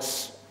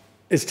violence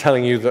is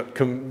telling you that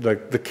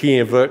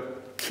the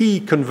key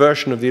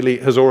conversion of the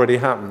elite has already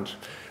happened.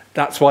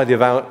 That's why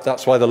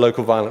the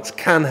local violence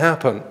can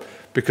happen,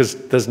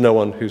 because there's no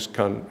one who's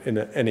in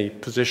any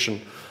position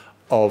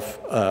of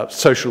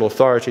social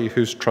authority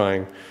who's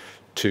trying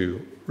to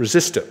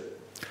resist it.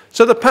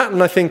 So the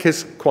pattern, I think,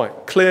 is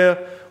quite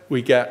clear.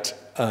 We get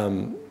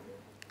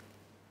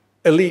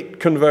elite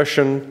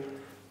conversion,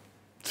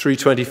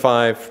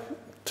 325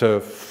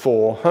 to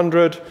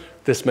 400.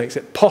 This makes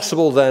it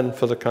possible then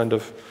for the kind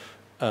of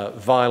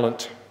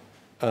violent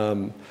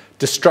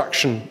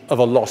destruction of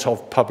a lot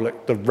of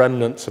the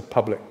remnants of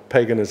public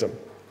paganism.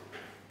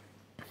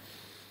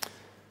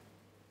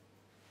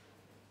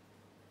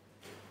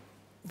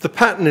 The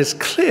pattern is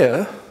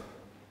clear,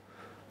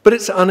 but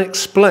it's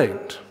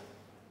unexplained.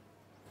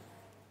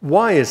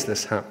 Why is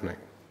this happening?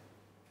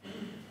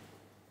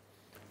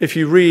 If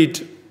you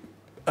read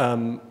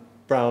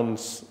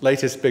Brown's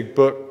latest biggest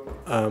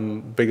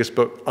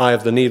book, Eye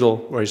of the Needle,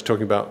 where he's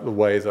talking about the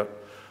way that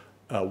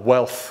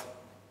wealth,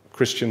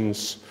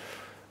 Christians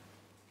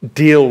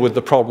deal with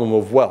the problem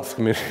of wealth.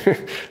 I mean,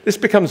 this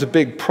becomes a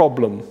big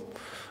problem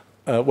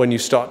when you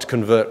start to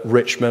convert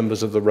rich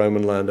members of the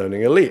Roman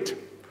landowning elite.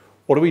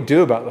 What do we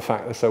do about the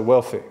fact they're so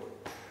wealthy?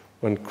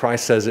 When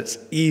Christ says it's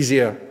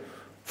easier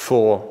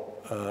for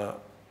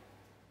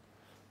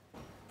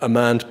a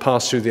man to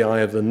pass through the eye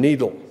of the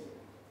needle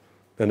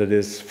than it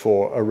is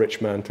for a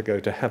rich man to go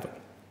to heaven.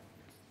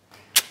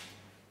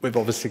 We've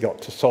obviously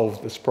got to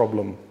solve this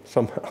problem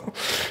somehow.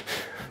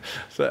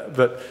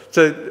 So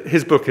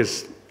his book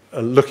is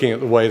looking at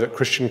the way that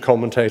Christian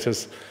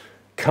commentators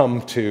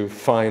come to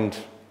find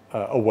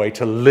a way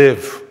to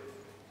live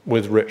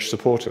with rich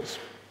supporters.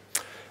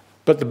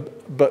 But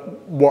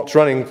what's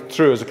running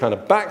through as a kind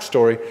of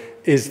backstory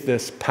is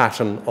this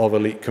pattern of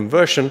elite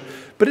conversion,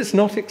 but it's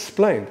not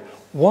explained.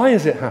 Why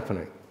is it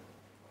happening?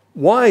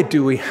 Why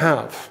do we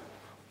have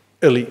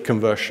elite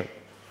conversion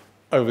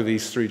over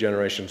these 3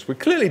 generations? We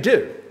clearly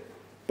do,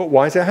 but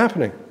why is it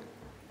happening?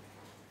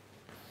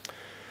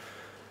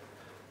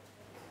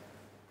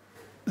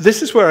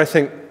 This is where I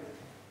think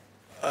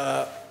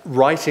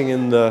writing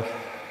in the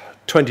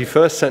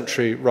 21st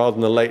century rather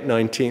than the late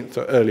 19th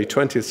or early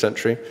 20th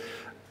century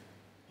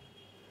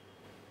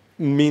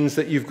means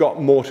that you've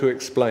got more to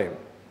explain.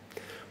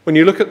 When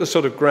you look at the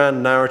sort of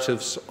grand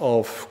narratives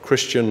of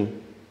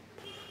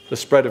the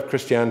spread of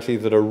Christianity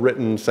that are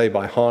written, say,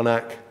 by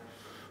Harnack,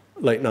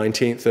 late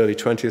 19th, early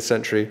 20th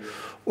century,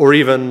 or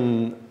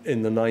even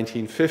in the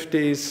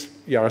 1950s,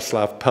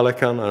 Jaroslav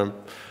Pelikan, I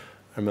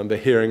remember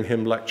hearing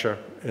him lecture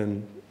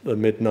in the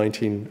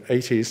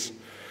mid-1980s,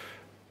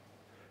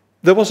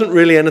 there wasn't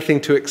really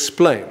anything to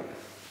explain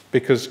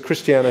because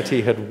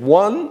Christianity had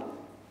won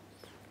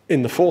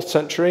in the 4th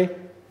century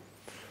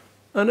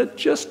and it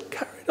just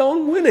carried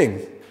on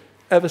winning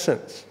ever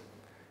since.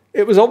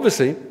 It was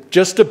obviously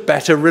just a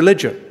better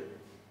religion.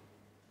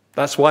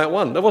 That's why it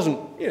won. There wasn't,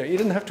 you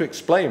didn't have to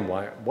explain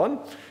why it won.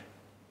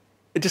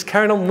 It just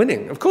carried on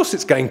winning. Of course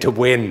it's going to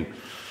win.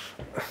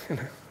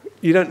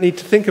 You don't need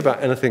to think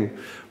about anything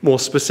more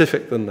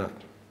specific than that.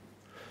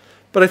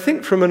 But I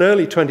think from an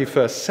early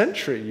 21st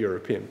century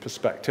European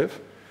perspective,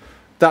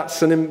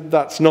 that's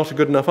not a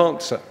good enough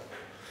answer.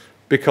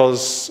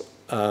 Because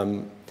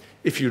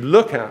if you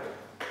look at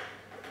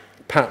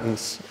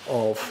patterns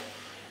of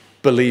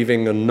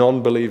believing and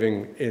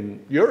non-believing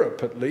in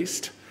Europe, at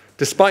least,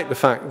 despite the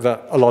fact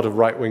that a lot of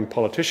right-wing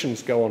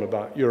politicians go on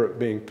about Europe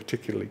being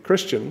particularly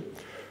Christian,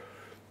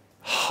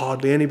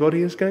 hardly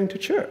anybody is going to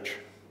church.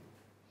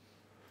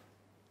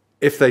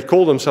 If they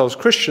call themselves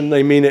Christian,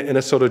 they mean it in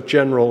a sort of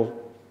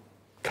general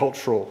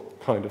cultural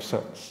kind of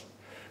sense.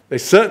 They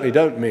certainly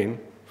don't mean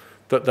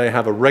that they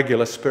have a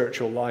regular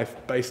spiritual life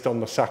based on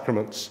the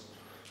sacraments,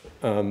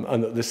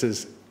 and that this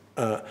is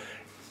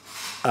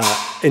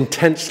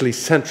intensely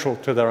central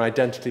to their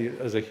identity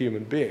as a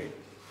human being.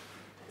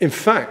 In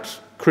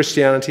fact,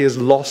 Christianity has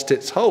lost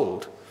its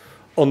hold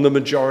on the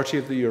majority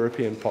of the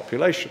European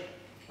population.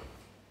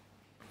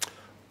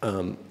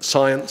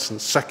 Science and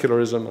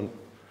secularism and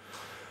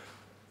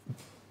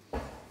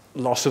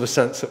loss of a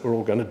sense that we're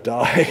all going to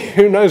die,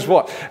 who knows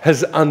what,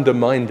 has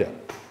undermined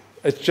it.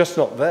 It's just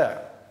not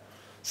there.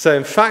 So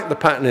in fact, the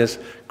pattern is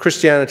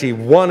Christianity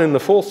won in the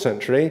 4th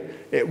century,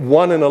 it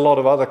won in a lot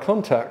of other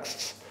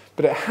contexts,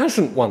 but it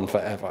hasn't won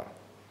forever.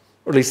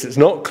 Or at least it's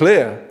not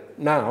clear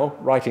now,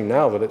 writing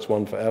now, that it's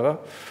won forever.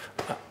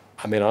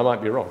 I mean, I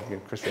might be wrong.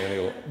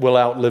 Christianity will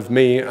outlive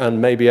me, and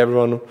maybe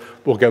everyone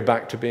will go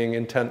back to being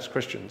intense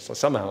Christians. So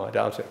somehow I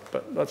doubt it,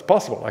 but that's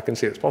possible. I can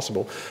see it's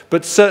possible.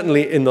 But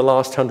certainly in the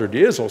last 100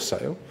 years or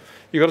so,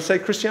 you've got to say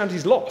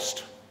Christianity's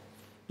lost.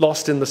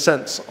 Lost in the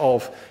sense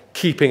of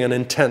keeping an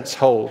intense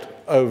hold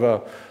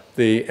over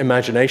the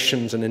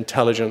imaginations and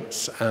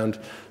intelligence and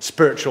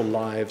spiritual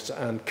lives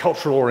and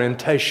cultural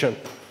orientation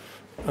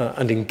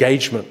and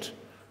engagement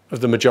of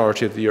the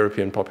majority of the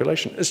European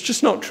population. It's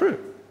just not true.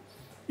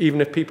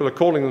 Even if people are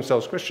calling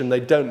themselves Christian, they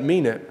don't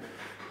mean it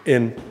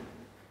in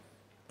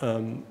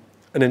an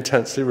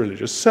intensely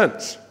religious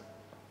sense.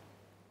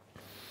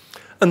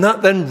 And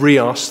that then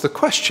re-asks the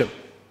question,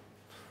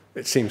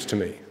 it seems to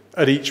me,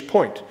 at each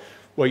point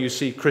where you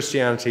see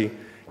Christianity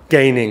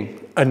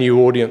gaining a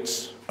new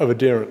audience of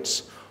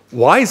adherents.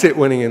 Why is it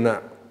winning in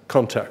that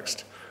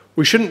context?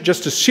 We shouldn't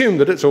just assume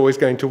that it's always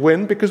going to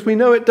win, because we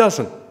know it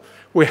doesn't.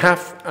 We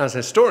have, as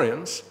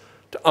historians,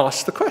 to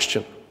ask the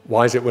question,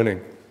 why is it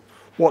winning?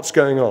 What's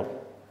going on?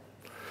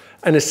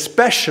 And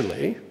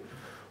especially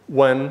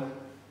when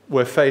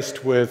we're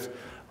faced with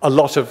a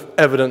lot of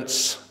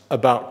evidence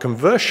about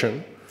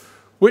conversion,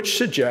 which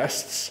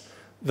suggests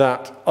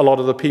that a lot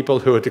of the people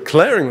who are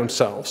declaring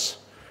themselves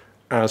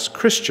as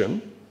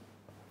Christian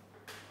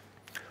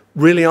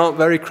really aren't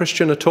very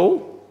Christian at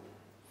all.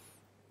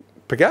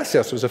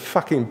 Pagasios was a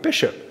fucking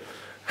bishop.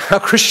 How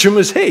Christian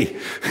was he?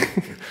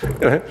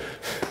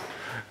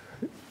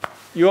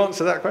 You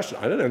answer that question.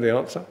 I don't know the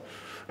answer.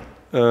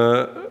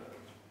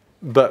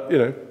 But,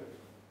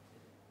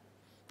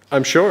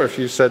 I'm sure if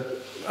you said,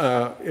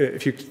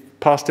 if you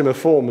passed him a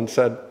form and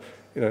said,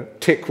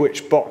 tick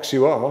which box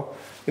you are,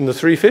 in the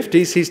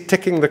 350s, he's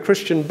ticking the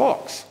Christian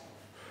box.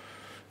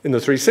 In the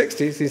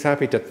 360s, he's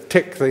happy to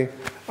tick the,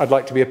 I'd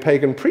like to be a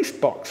pagan priest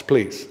box,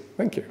 please.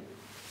 Thank you.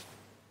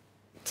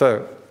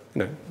 So,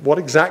 what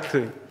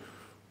exactly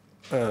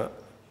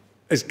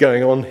is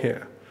going on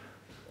here?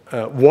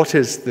 What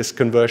is this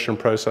conversion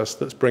process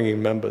that's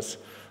bringing members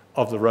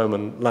of the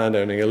Roman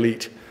landowning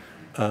elite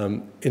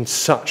in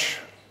such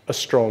a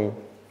strong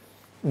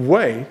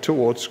way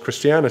towards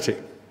Christianity?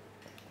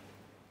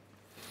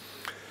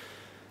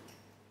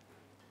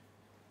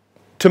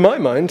 To my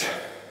mind,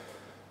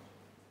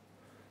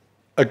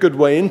 a good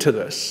way into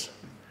this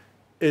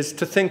is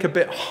to think a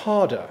bit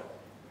harder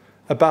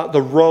about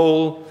the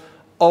role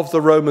of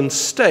the Roman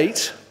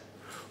state,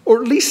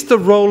 or at least the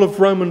role of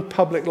Roman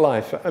public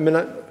life. I mean,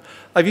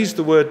 I've used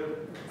the word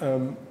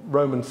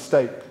Roman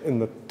state in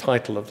the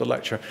title of the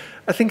lecture.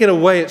 I think in a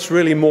way it's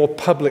really more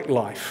public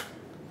life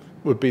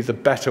would be the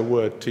better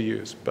word to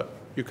use, but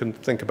you can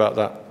think about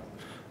that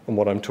and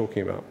what I'm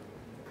talking about.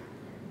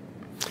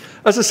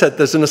 As I said,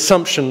 there's an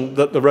assumption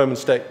that the Roman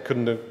state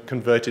couldn't have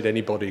converted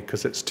anybody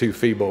because it's too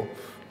feeble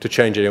to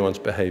change anyone's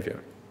behavior.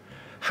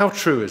 How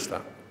true is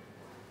that?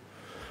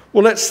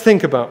 Well, let's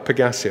think about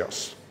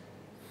Pagasios.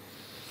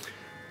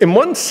 In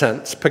one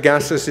sense,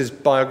 Pagasios'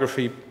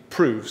 biography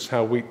proves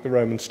how weak the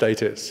Roman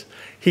state is.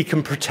 He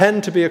can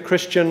pretend to be a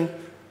Christian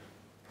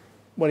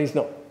when he's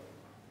not.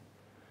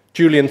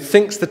 Julian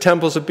thinks the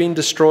temples have been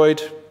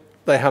destroyed.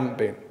 They haven't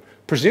been.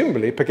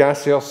 Presumably,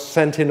 Pagasios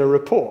sent in a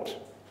report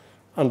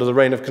under the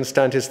reign of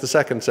Constantius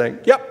II saying,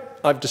 yep,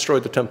 I've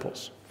destroyed the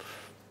temples.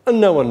 And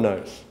no one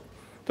knows.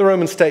 The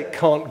Roman state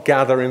can't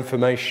gather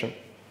information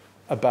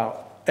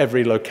about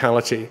every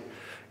locality.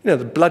 The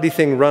bloody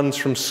thing runs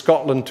from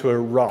Scotland to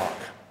Iraq,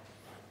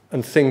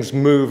 and things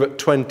move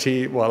at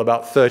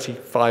about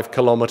 35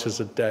 kilometers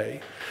a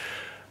day.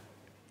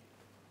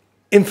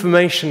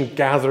 Information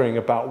gathering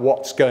about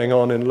what's going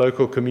on in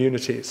local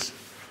communities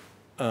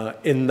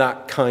in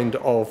that kind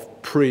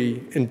of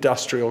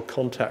pre-industrial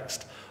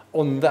context,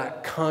 on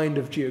that kind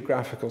of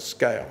geographical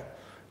scale,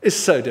 is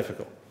so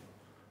difficult.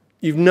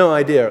 You've no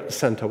idea at the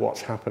center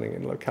what's happening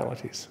in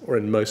localities, or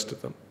in most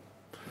of them.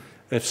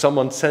 And if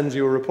someone sends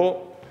you a report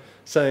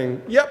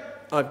saying,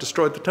 yep, I've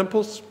destroyed the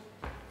temples,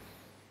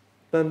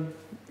 then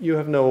you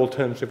have no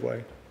alternative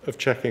way of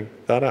checking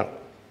that out.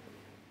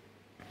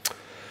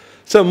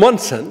 So in one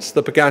sense,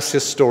 the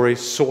Pagasios story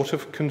sort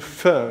of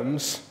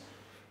confirms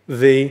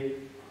the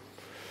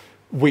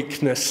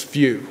weakness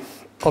view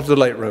of the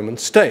late Roman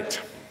state.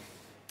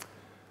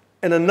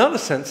 In another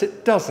sense,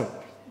 it doesn't,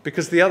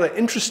 because the other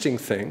interesting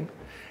thing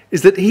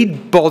is that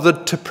he'd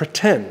bothered to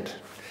pretend.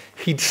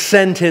 He'd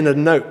sent in a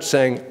note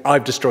saying,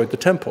 I've destroyed the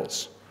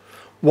temples.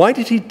 Why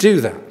did he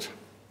do that?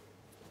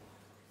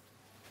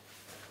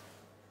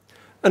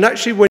 And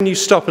actually, when you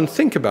stop and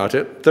think about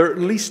it, there are at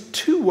least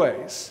two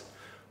ways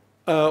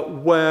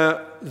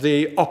where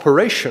the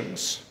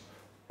operations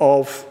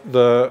of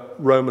the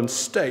Roman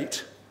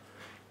state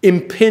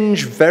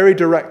impinge very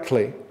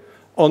directly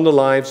on the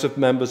lives of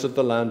members of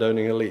the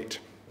landowning elite.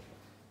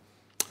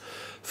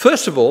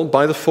 First of all,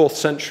 by the 4th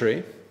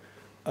century,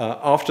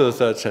 after the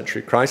 3rd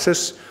century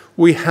crisis,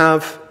 we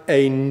have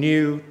a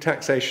new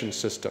taxation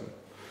system,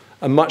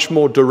 a much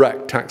more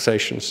direct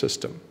taxation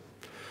system.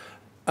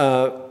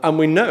 And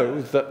we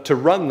know that to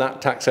run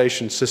that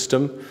taxation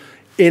system,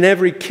 in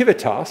every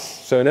civitas,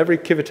 so in every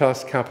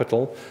civitas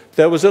capital,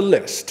 there was a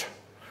list.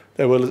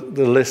 There was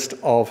the list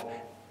of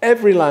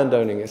every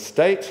landowning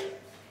estate,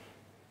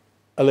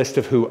 a list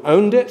of who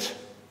owned it,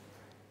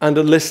 and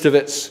a list of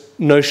its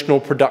notional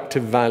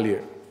productive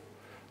value.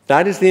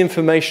 That is the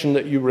information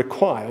that you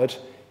required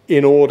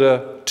in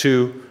order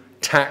to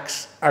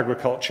tax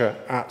agriculture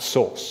at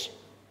source.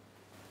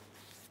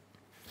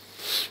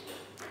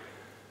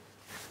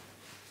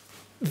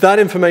 That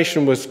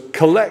information was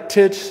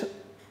collected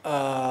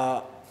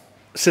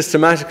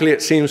systematically,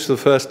 it seems, for the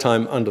first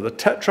time under the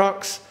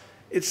tetrarchs.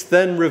 It's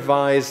then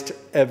revised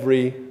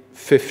every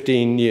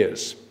 15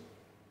 years.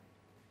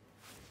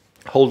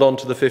 Hold on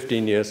to the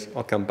 15 years.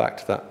 I'll come back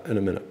to that in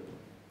a minute.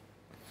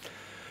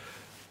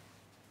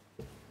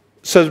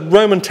 So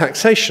Roman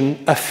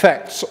taxation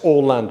affects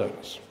all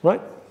landowners,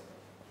 right?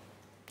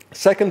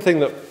 Second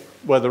thing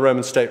where the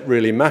Roman state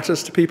really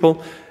matters to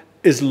people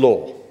is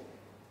law.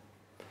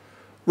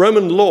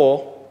 Roman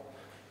law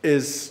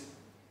is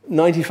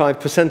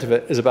 95% of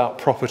it is about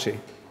property.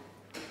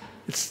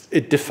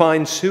 It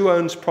defines who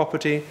owns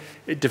property.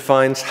 It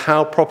defines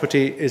how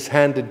property is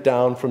handed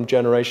down from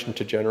generation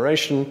to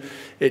generation.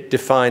 It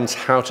defines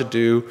how to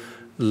do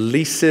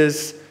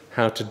leases,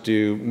 how to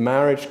do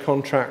marriage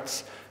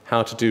contracts,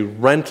 how to do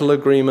rental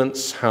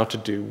agreements, how to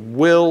do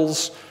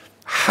wills,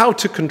 how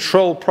to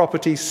control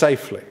property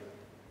safely.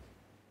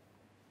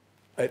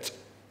 It's,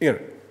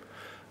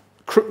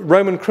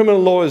 Roman criminal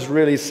law is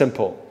really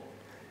simple.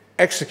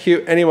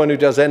 Execute anyone who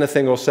does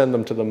anything or send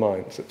them to the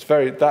mines.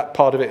 That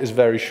part of it is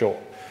very short.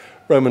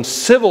 Roman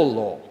civil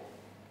law,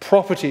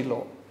 property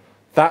law,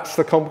 that's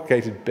the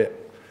complicated bit.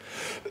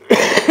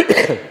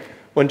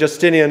 When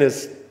Justinian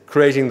is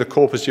creating the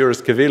Corpus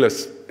Juris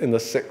Civilis in the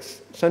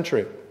 6th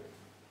century,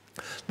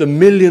 the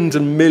millions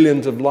and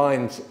millions of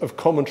lines of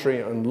commentary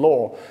and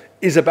law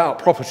is about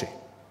property.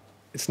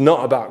 It's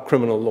not about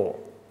criminal law.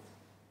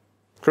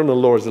 Criminal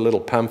law is a little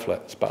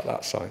pamphlet, it's about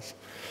that size.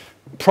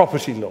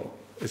 Property law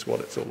is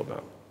what it's all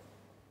about.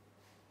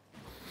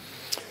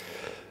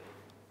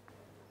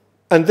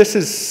 And this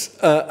is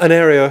an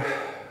area,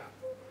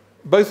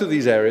 both of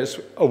these areas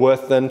are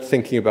worth then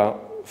thinking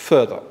about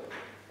further.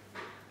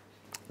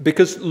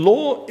 Because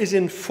law is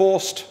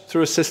enforced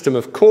through a system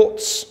of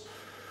courts,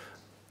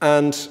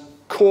 and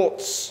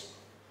courts,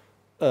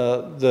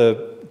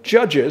 the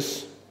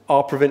judges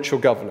are provincial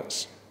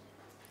governors.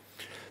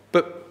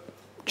 But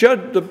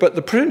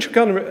the provincial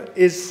governor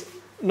is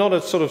not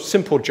a sort of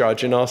simple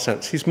judge in our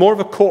sense. He's more of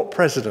a court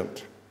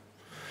president.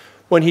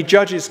 When he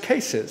judges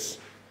cases,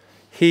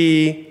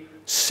 he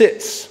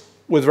sits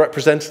with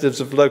representatives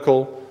of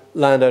local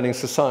landowning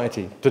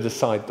society to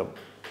decide them.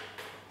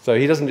 So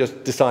he doesn't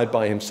just decide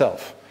by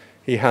himself.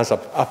 He has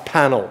a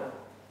panel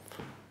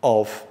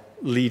of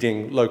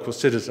leading local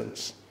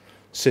citizens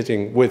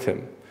sitting with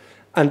him.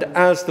 And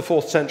as the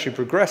 4th century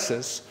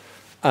progresses,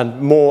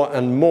 and more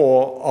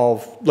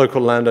of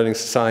local landowning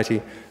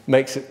society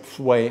makes its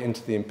way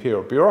into the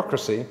imperial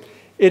bureaucracy,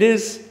 it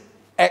is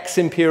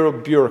ex-imperial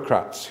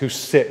bureaucrats who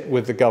sit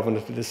with the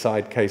governor to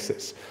decide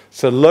cases.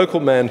 So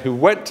local men who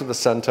went to the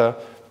center,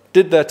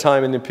 did their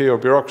time in the imperial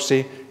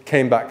bureaucracy,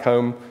 came back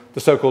home, the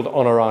so-called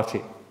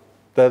honorati.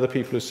 They're the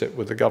people who sit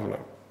with the governor.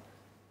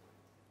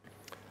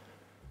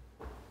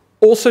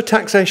 Also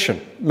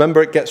taxation.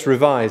 Remember, it gets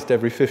revised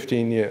every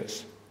 15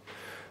 years.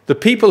 The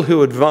people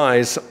who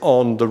advise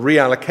on the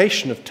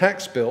reallocation of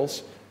tax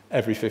bills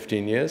every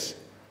 15 years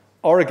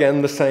are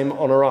again the same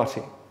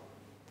honorati.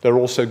 They're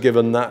also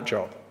given that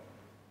job.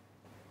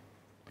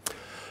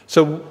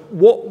 So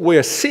what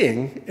we're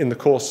seeing in the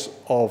course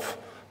of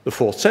the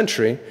 4th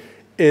century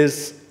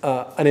is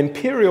an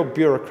imperial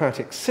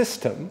bureaucratic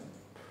system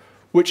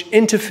which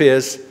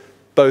interferes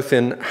both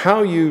in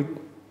how you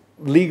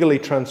legally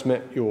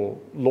transmit your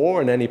law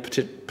and any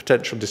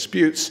potential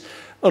disputes,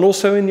 and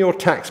also in your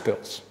tax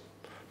bills.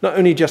 Not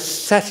only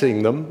just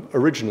setting them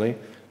originally,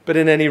 but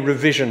in any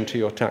revision to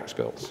your tax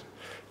bills.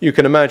 You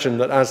can imagine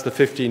that as the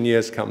 15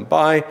 years come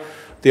by,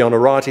 the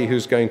honorati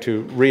who's going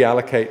to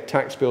reallocate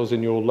tax bills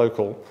in your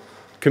local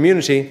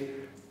community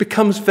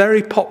becomes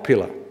very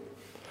popular.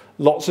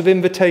 Lots of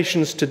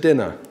invitations to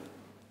dinner.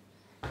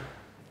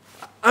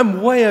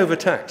 I'm way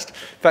overtaxed.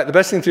 In fact, the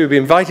best thing to do would be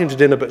invite him to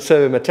dinner but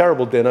serve him a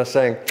terrible dinner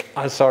saying,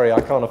 I'm sorry, I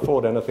can't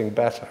afford anything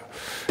better.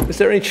 Is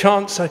there any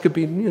chance I could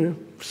be,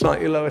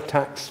 slightly lower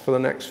tax for the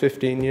next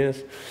 15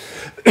 years?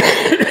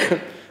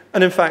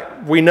 And in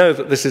fact, we know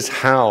that this is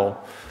how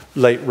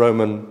late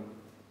Roman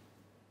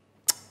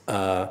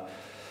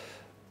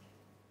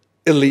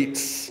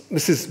elites,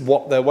 this is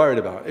what they're worried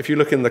about. If you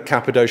look in the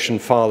Cappadocian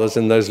Fathers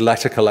in those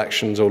letter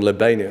collections or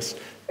Libanius,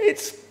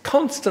 it's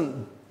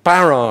constant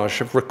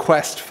barrage of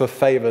requests for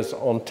favors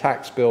on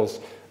tax bills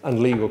and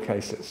legal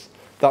cases.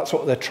 That's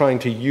what they're trying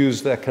to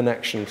use their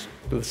connections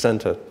to the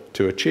center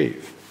to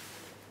achieve.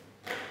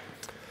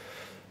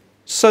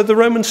 So the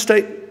Roman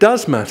state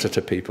does matter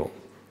to people.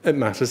 It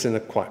matters in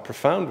a quite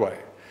profound way.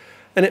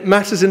 And it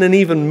matters in an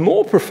even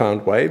more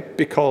profound way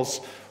because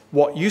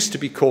what used to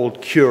be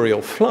called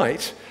curial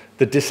flight,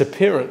 the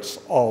disappearance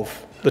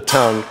of the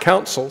town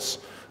councils,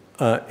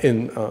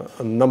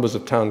 numbers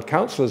of town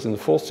councillors in the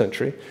 4th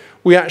century,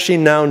 we actually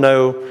now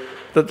know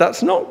that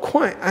that's not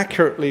quite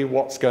accurately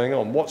what's going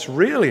on. What's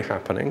really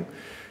happening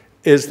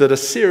is that a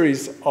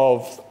series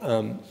of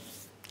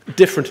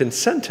different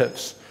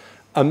incentives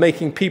are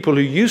making people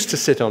who used to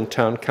sit on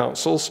town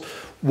councils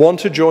want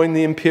to join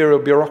the imperial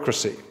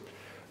bureaucracy.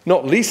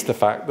 Not least the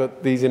fact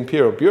that these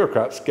imperial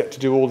bureaucrats get to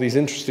do all these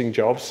interesting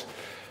jobs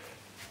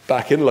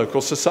back in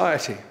local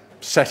society,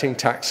 setting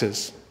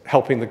taxes,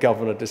 helping the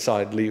governor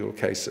decide legal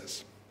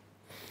cases.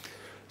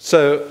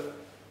 So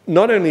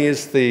not only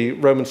is the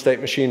Roman state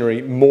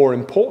machinery more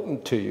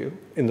important to you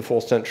in the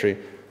 4th century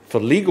for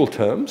legal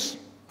terms,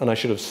 and I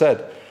should have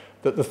said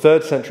that the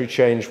 3rd century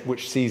change,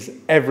 which sees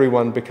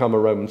everyone become a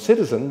Roman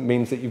citizen,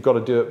 means that you've got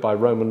to do it by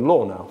Roman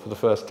law now for the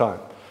first time.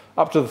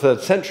 Up to the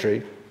 3rd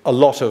century, a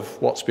lot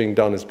of what's being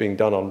done is being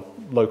done on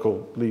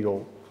local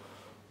legal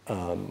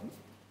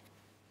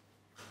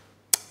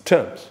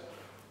terms.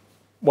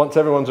 Once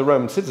everyone's a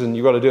Roman citizen,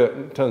 you've got to do it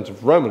in terms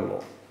of Roman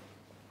law.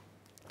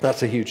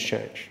 That's a huge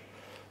change.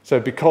 So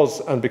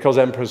because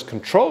emperors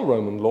control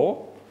Roman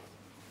law,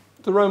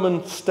 the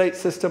Roman state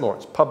system or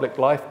its public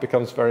life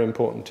becomes very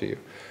important to you.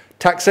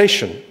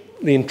 Taxation,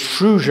 the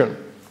intrusion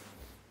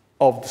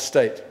of the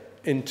state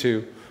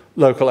into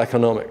local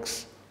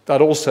economics,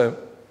 that also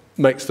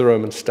makes the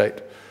Roman state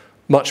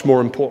much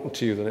more important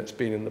to you than it's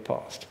been in the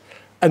past.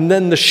 And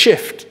then the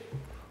shift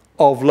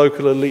of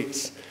local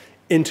elites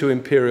into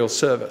imperial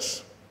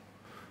service,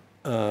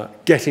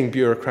 getting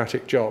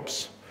bureaucratic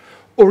jobs,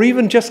 or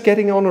even just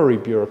getting honorary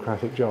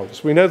bureaucratic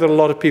jobs. We know that a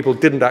lot of people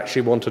didn't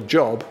actually want a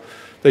job,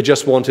 they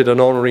just wanted an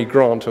honorary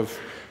grant of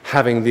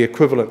having the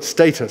equivalent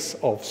status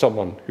of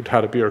someone who'd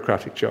had a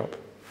bureaucratic job.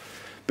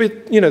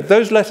 But,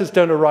 those letters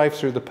don't arrive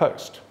through the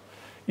post.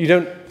 You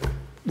don't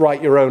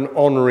write your own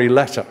honorary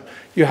letter.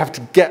 You have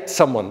to get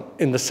someone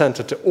in the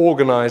center to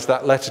organize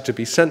that letter to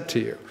be sent to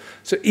you.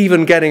 So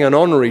even getting an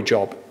honorary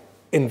job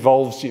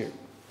involves you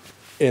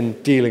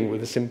in dealing with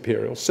this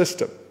imperial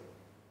system.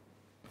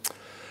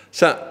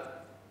 So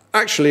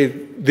actually,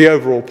 the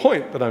overall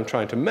point that I'm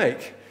trying to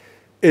make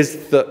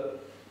is that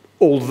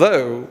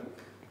although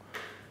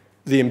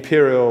the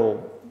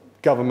imperial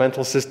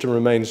governmental system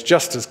remains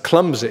just as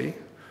clumsy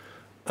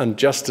and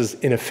just as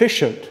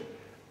inefficient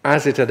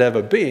as it had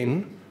ever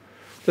been,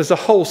 there's a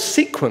whole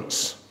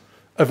sequence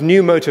of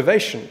new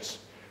motivations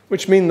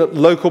which mean that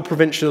local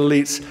provincial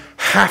elites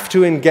have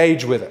to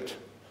engage with it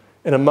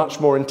in a much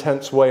more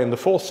intense way in the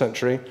 4th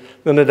century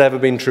than had ever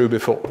been true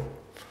before.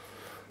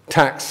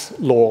 Tax,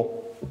 law,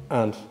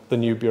 and the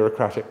new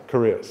bureaucratic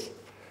careers.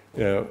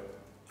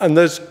 And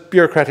those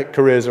bureaucratic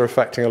careers are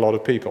affecting a lot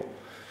of people.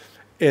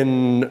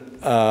 In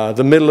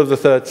the middle of the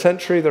 3rd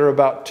century, there are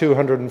about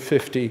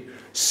 250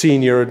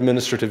 senior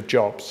administrative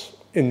jobs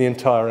in the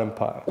entire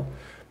empire.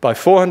 By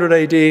 400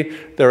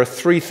 AD, there are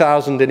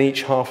 3,000 in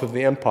each half of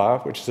the empire,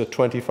 which is a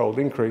 20-fold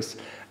increase,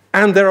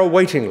 and there are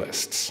waiting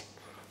lists.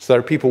 So there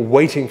are people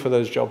waiting for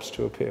those jobs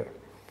to appear.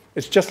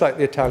 It's just like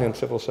the Italian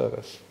civil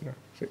service.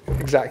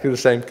 It's exactly the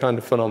same kind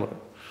of phenomenon.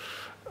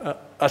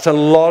 That's a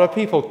lot of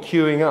people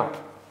queuing up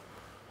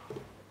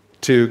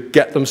to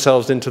get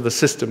themselves into the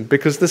system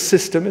because the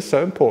system is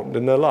so important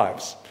in their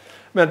lives.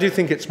 I do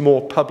think it's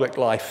more public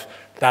life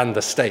than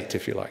the state,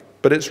 if you like,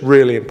 but it's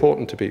really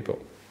important to people.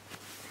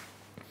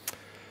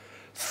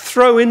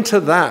 Throw into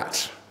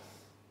that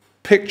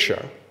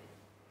picture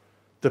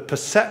the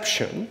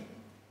perception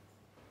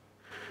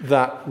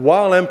that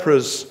while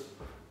emperors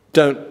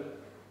don't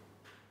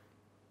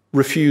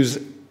refuse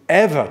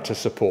ever to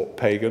support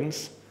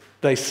pagans,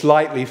 they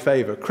slightly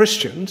favor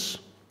Christians.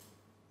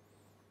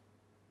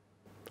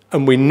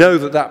 And we know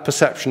that that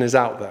perception is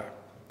out there.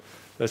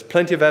 There's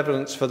plenty of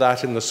evidence for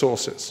that in the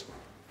sources.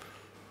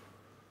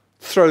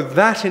 Throw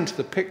that into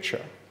the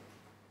picture,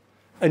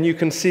 and you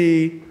can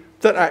see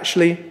that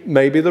actually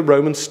maybe the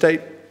Roman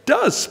state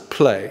does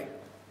play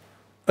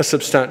a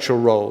substantial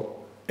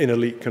role in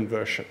elite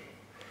conversion.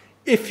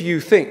 If you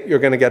think you're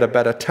going to get a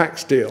better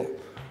tax deal,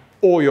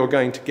 or you're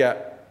going to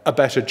get a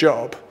better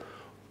job,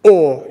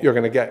 or you're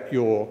going to get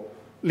your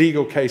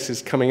legal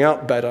cases coming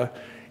out better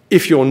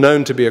if you're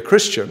known to be a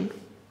Christian,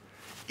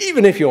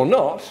 even if you're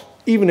not,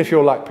 even if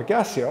you're like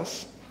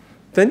Pagassios,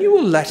 then you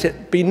will let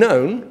it be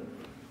known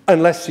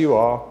unless you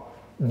are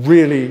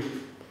really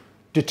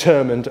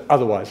determined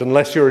otherwise,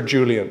 unless you're a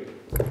Julian.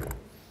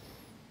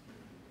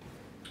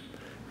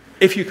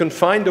 If you can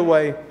find a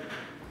way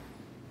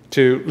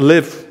to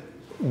live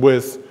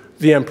with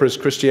the emperor's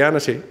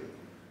Christianity,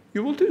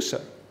 you will do so.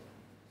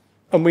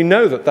 And we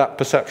know that that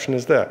perception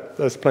is there.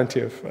 There's plenty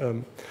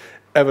of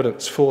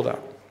evidence for that.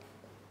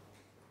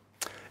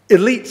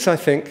 Elites, I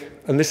think,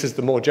 and this is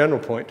the more general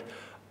point,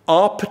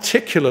 are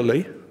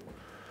particularly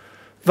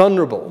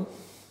vulnerable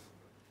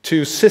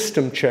to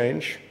system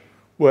change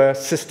where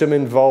system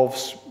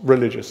involves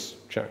religious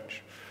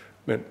change.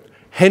 I mean,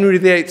 Henry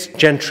VIII's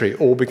gentry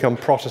all become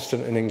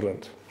Protestant in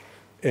England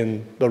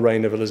in the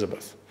reign of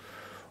Elizabeth.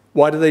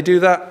 Why do they do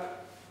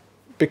that?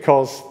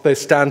 Because they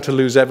stand to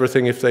lose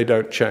everything if they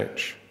don't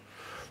change.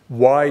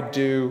 Why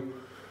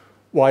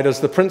does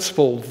the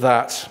principle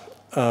that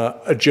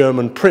a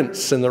German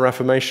prince in the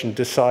Reformation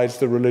decides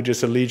the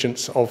religious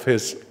allegiance of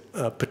his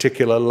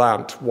particular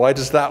land, why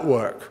does that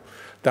work?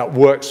 That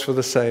works for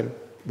the same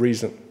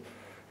reason.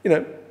 You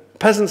know,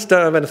 peasants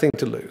don't have anything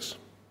to lose.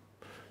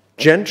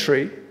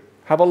 Gentry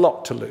have a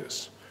lot to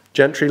lose.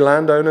 Gentry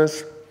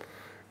landowners,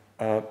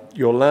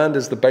 your land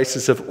is the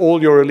basis of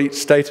all your elite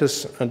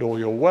status and all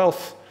your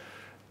wealth.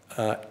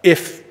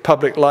 If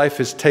public life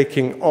is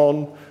taking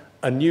on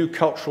a new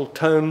cultural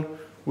tone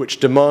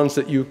which demands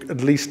that you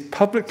at least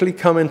publicly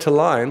come into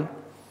line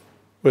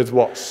with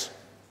what's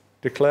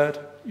declared,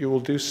 you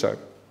will do so.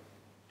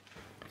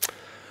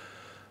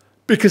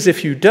 Because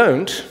if you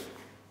don't,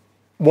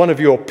 one of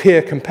your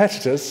peer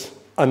competitors,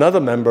 another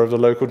member of the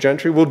local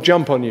gentry, will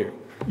jump on you.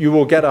 You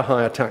will get a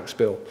higher tax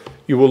bill.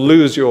 You will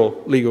lose your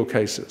legal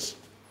cases.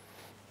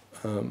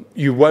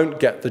 You won't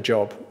get the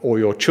job, or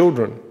your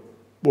children,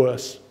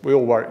 worse. We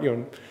all worry. You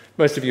know,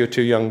 most of you are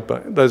too young,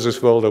 but those of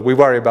us who are older, we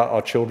worry about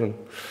our children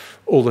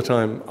all the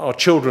time. Our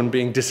children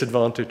being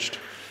disadvantaged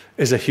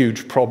is a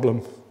huge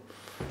problem.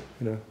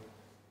 You know.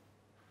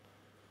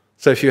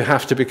 So if you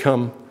have to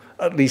become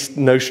at least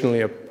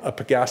notionally a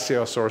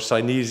Pagassios or a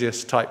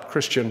Synesius type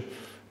Christian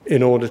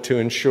in order to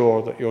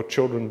ensure that your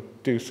children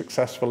do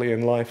successfully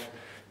in life,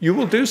 you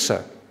will do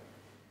so.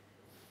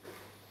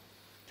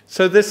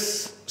 So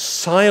this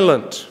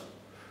silent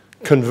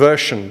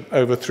conversion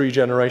over 3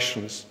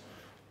 generations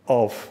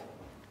of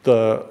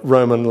the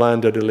Roman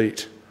landed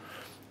elite,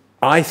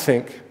 I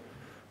think,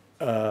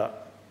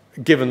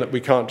 given that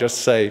we can't just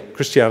say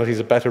Christianity is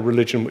a better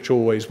religion which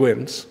always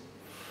wins,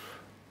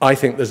 I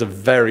think there's a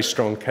very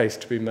strong case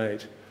to be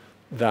made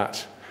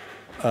that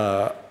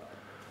the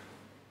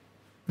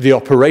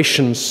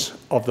operations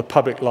of the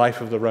public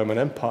life of the Roman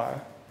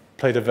Empire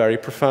played a very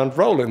profound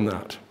role in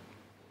that.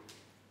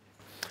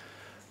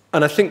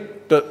 And I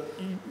think that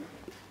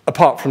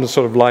apart from the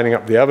sort of lining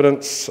up the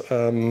evidence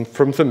from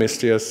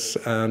Themistius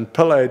and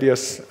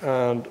Palladius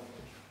and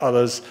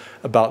others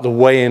about the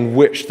way in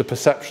which the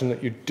perception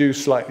that you do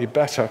slightly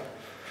better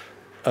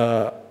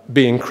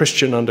being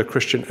Christian under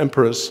Christian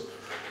emperors,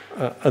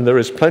 and there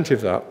is plenty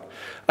of that,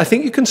 I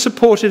think you can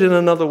support it in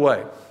another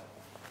way.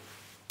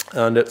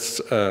 And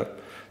it's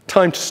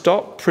time to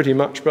stop pretty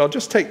much, but I'll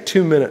just take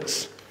 2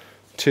 minutes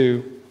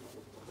to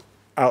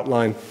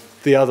outline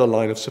the other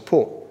line of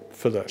support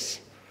for this.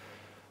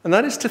 And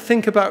that is to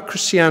think about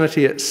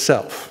Christianity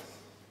itself.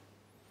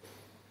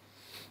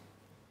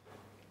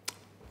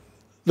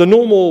 The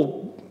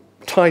normal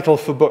title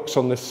for books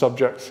on this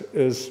subject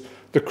is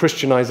The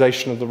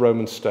Christianization of the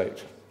Roman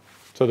State.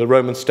 So the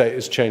Roman state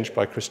is changed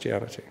by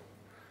Christianity.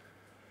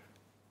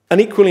 An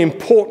equally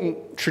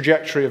important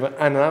trajectory of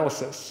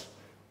analysis,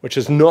 which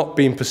has not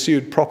been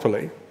pursued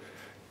properly,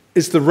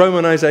 is the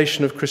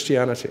Romanization of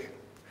Christianity.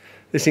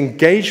 This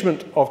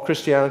engagement of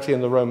Christianity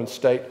in the Roman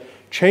state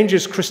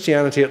changes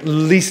Christianity at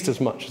least as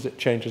much as it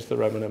changes the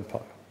Roman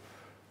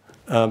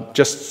Empire.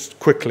 Just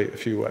quickly, a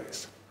few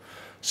ways.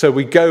 So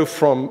we go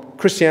from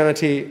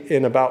Christianity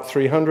in about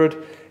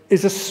 300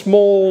 is a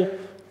small,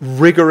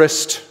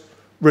 rigorist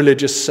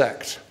religious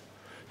sect.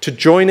 To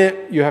join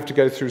it, you have to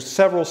go through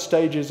several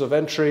stages of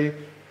entry,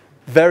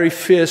 very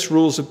fierce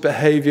rules of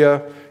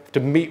behavior, you have to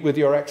meet with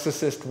your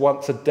exorcist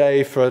once a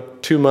day for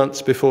 2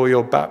 months before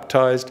you're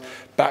baptized.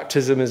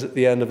 Baptism is at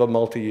the end of a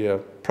multi-year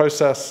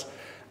process,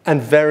 and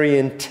very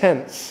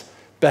intense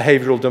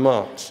behavioral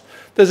demands.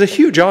 There's a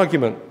huge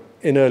argument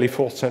in early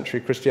 4th century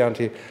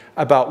Christianity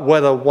about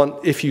whether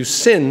if you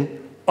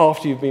sin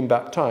after you've been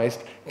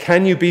baptized,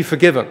 can you be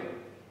forgiven?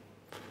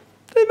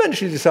 They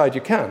eventually decide you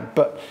can,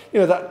 but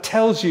that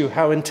tells you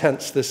how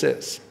intense this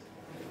is.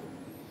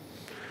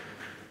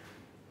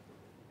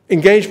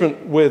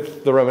 Engagement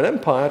with the Roman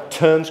Empire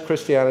turns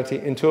Christianity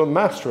into a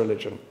mass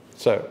religion.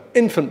 So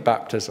infant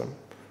baptism,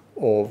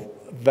 or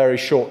very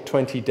short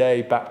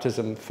 20-day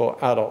baptism for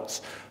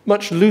adults,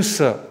 much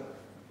looser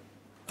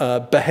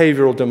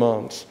behavioral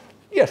demands.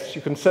 Yes,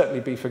 you can certainly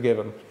be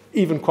forgiven,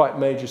 even quite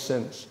major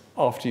sins,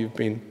 after you've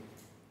been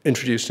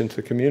introduced into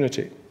the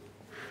community.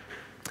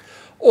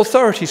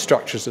 Authority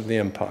structures of the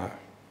empire.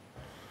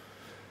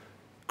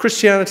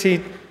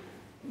 Christianity,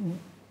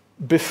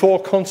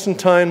 before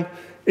Constantine,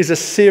 is a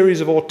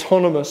series of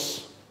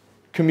autonomous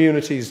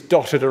communities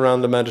dotted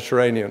around the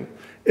Mediterranean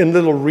in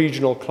little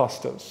regional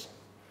clusters.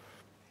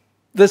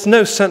 There's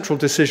no central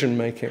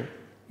decision-making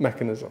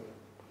mechanism.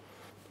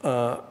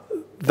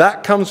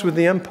 That comes with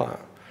the empire.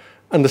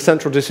 And the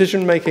central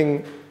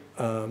decision-making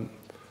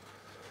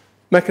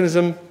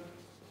mechanism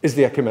is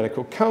the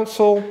ecumenical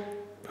council.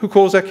 Who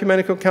calls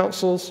ecumenical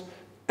councils?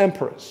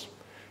 Emperors.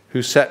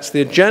 Who sets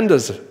the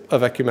agendas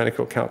of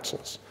ecumenical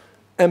councils?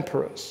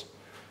 Emperors.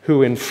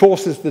 Who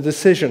enforces the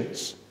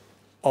decisions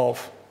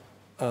of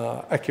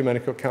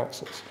ecumenical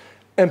councils?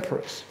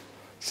 Emperors.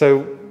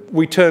 So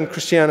we turn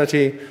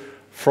Christianity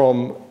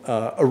from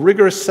a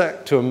rigorous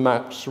sect to a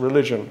mass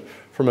religion,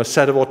 from a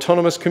set of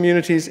autonomous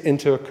communities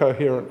into a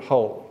coherent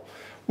whole.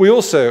 We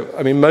also,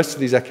 I mean, most of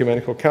these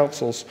ecumenical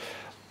councils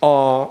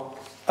are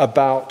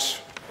about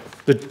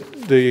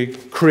the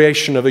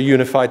creation of a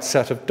unified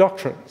set of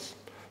doctrines.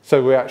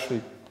 So we're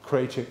actually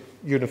creating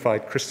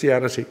unified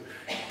Christianity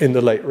in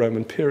the late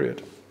Roman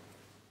period.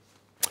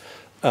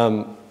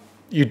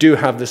 You do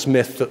have this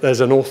myth that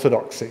there's an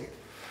orthodoxy.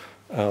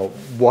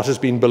 What has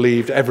been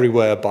believed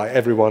everywhere by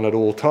everyone at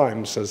all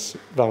times, as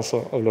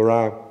Vincent of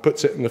Lorraine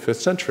puts it in the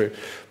 5th century.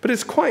 But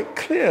it's quite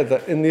clear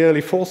that in the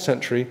early 4th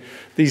century,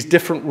 these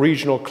different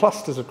regional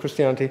clusters of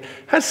Christianity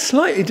had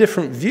slightly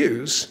different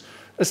views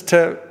as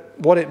to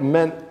what it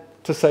meant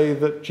to say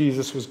that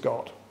Jesus was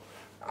God,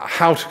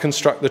 how to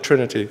construct the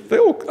Trinity.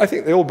 I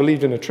think they all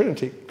believed in a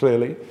Trinity,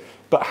 clearly,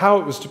 but how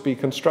it was to be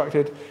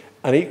constructed,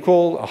 an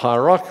equal, a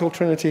hierarchical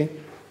Trinity,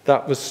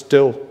 that was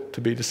still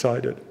to be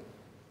decided.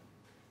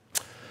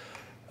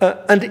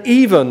 And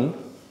even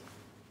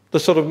the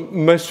sort of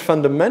most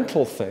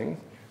fundamental thing,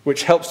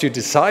 which helps you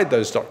decide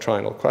those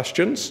doctrinal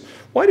questions,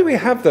 why do we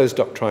have those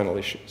doctrinal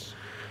issues?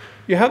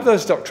 You have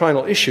those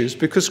doctrinal issues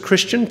because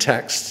Christian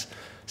texts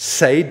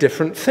say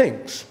different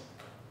things.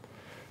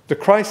 The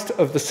Christ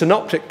of the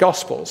Synoptic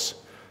Gospels,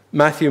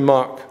 Matthew,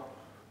 Mark,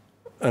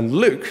 and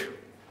Luke,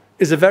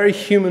 is a very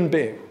human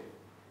being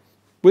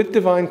with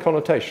divine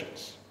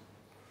connotations.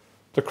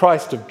 The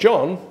Christ of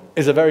John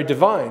is a very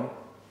divine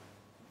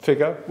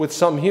figure with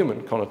some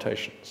human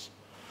connotations.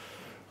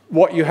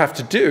 What you have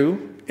to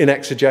do, in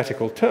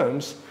exegetical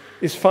terms,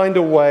 is find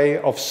a way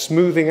of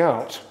smoothing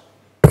out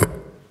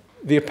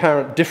the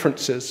apparent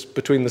differences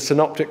between the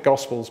Synoptic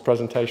Gospels'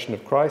 presentation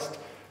of Christ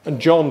and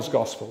John's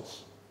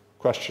Gospels'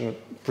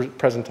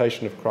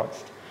 presentation of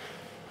Christ.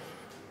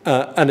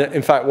 And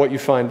in fact, what you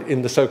find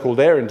in the so-called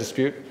Arian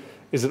dispute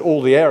is that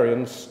all the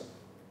Arians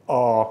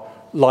are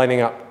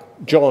lining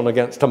up John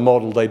against a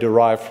model they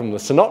derive from the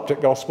Synoptic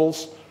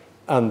Gospels,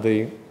 and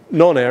the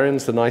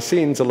non-Arians, the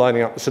Nicenes, are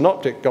lining up the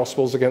Synoptic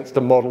Gospels against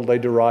a model they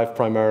derive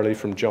primarily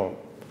from John.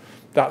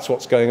 That's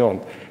what's going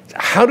on.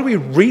 How do we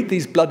read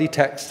these bloody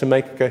texts to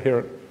make a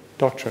coherent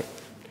doctrine?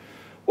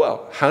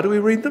 Well, how do we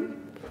read them?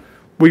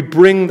 We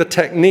bring the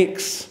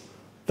techniques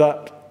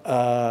that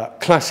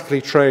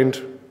classically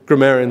trained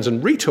grammarians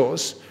and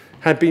rhetors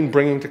had been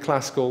bringing to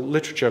classical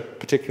literature,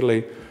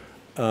 particularly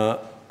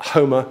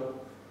Homer,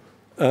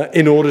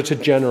 in order to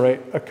generate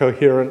a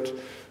coherent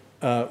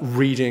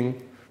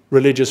reading,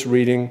 religious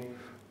reading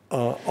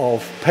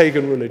of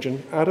pagan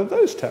religion out of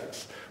those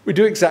texts. We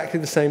do exactly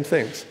the same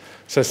things.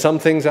 So some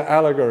things are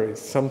allegories,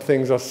 some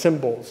things are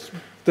symbols.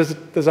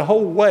 There's a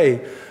whole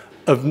way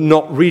of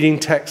not reading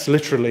texts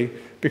literally,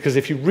 because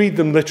if you read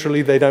them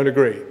literally, they don't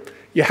agree.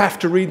 You have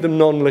to read them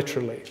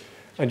non-literally.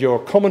 And your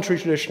commentary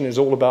tradition is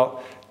all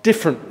about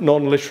different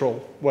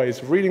non-literal ways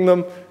of reading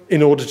them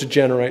in order to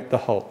generate the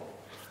whole.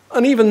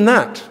 And even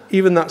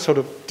that sort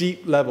of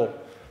deep level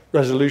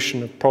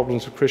resolution of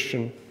problems of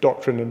Christian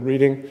doctrine and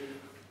reading,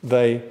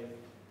 they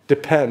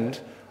depend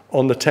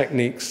on the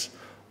techniques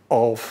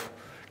of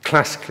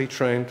classically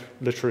trained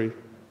literary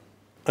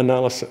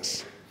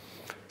analysis.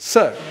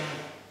 So,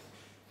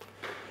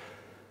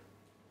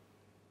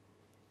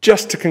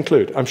 just to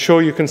conclude, I'm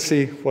sure you can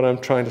see what I'm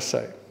trying to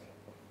say.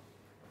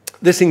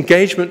 This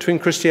engagement between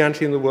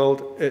Christianity and the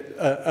world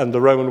and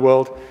the Roman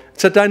world,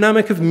 it's a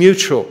dynamic of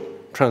mutual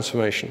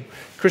transformation.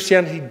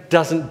 Christianity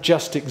doesn't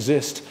just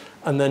exist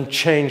and then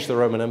change the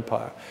Roman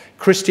Empire.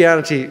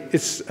 Christianity,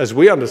 is, as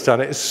we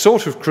understand it, is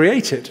sort of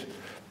created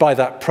by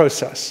that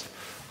process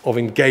of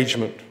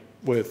engagement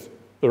with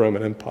the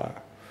Roman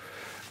Empire.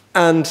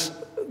 And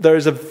there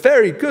is a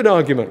very good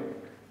argument,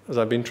 as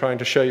I've been trying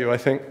to show you, I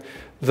think,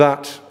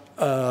 that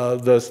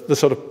the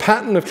sort of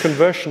pattern of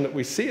conversion that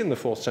we see in the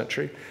 4th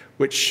century,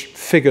 which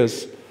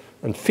figures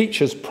and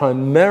features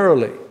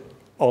primarily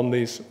on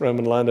these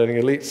Roman landowning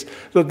elites,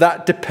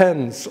 that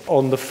depends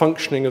on the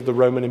functioning of the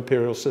Roman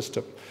imperial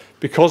system.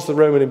 Because the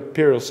Roman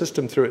imperial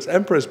system, through its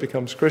emperors,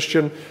 becomes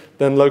Christian,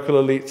 then local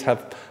elites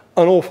have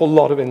an awful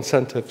lot of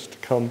incentives to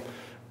come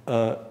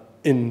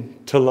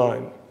into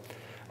line.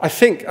 I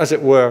think, as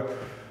it were,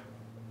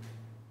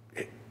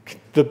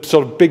 the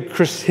sort of big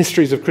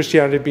histories of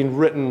Christianity have been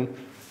written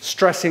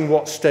stressing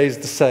what stays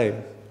the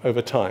same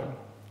over time.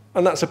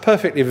 And that's a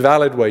perfectly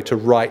valid way to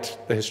write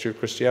the history of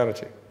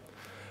Christianity.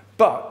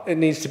 But it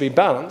needs to be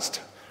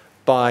balanced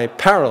by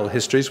parallel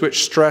histories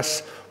which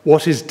stress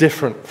what is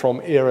different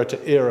from era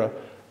to era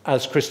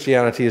as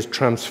Christianity is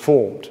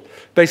transformed.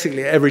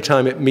 Basically, every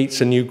time it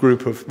meets a new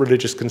group of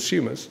religious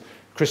consumers,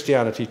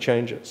 Christianity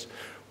changes.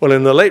 Well,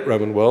 in the late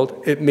Roman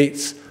world, it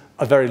meets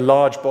a very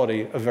large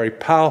body of very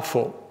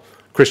powerful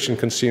Christian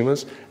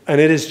consumers, and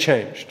it is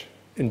changed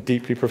in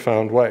deeply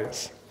profound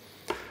ways.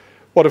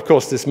 What, of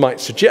course, this might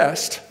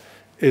suggest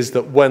is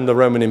that when the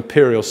Roman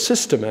imperial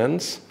system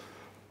ends,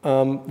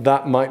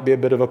 that might be a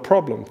bit of a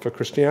problem for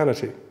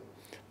Christianity.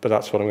 But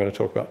that's what I'm going to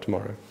talk about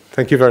tomorrow.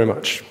 Thank you very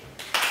much.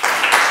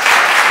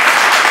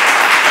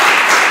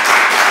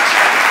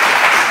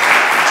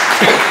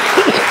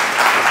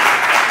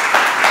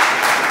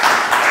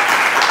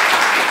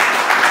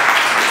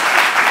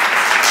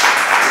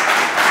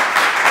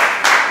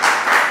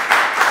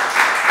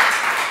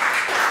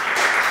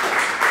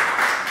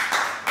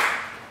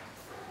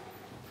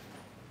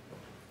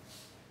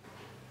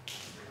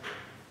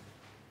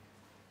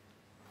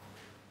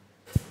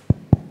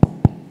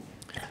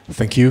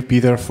 Thank you,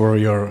 Peter, for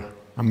your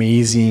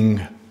amazing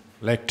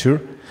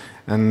lecture.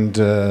 And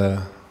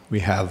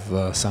we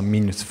have some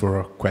minutes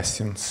for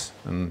questions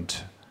and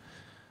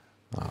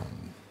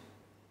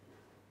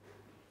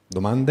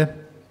domande.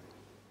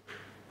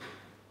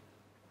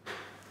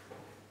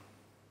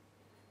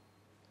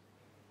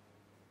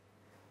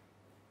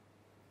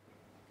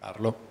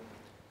 Carlo.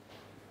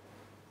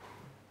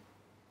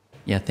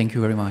 Yeah, thank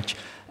you very much.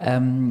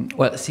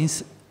 Well,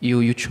 since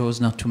you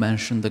chose not to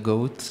mention the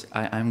goats,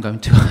 I'm going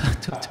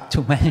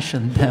to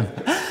mention them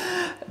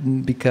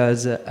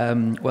because,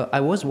 well,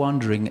 I was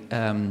wondering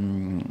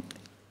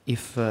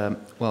if,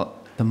 well,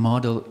 the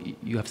model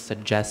you have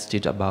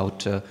suggested about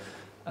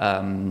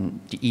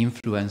the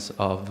influence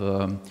of,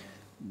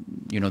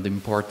 you know, the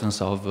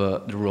importance of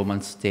the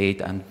Roman state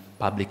and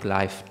public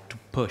life to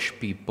push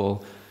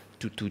people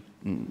to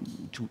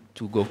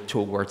go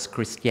towards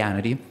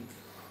Christianity,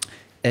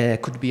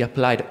 could be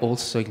applied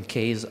also in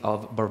case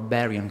of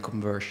barbarian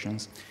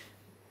conversions,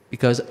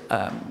 because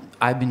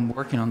I've been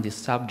working on this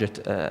subject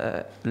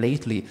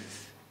lately,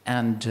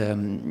 and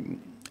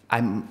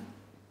I'm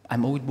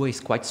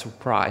always quite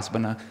surprised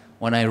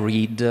when I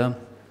read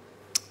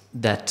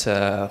that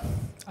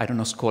I don't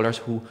know, scholars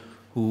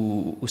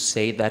who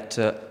say that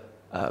the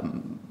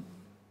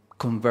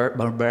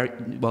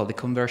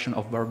conversion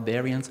of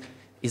barbarians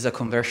is a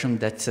conversion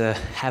that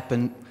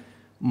happened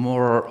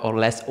more or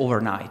less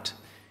overnight.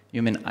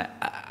 You mean,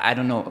 I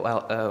don't know,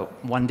 well,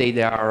 one day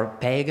they are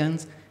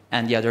pagans,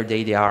 and the other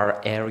day they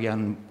are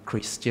Arian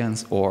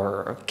Christians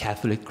or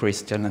Catholic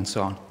Christian and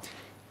so on.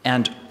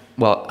 And,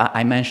 well,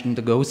 I mentioned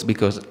the Goths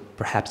because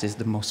perhaps it's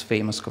the most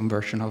famous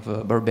conversion of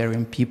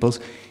barbarian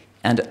peoples.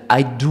 And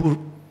I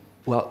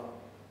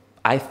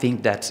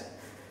think that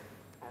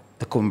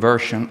the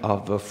conversion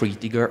of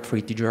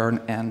Fritigern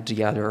and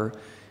the other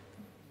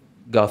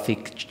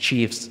Gothic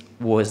chiefs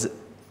was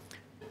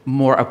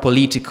more a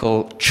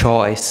political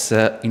choice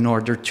in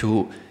order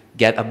to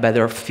get a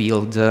better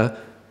field to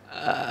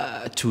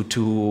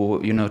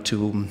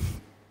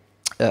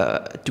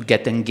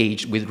get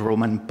engaged with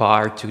Roman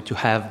Empire, to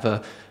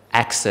have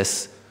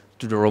access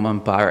to the Roman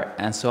Empire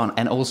and so on.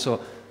 And also,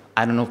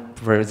 I don't know,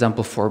 for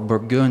example, for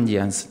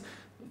Burgundians,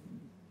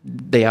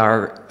 they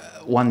are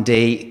one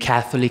day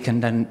Catholic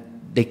and then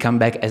they come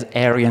back as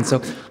Arian. So,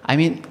 I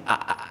mean,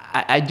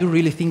 I do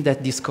really think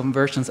that these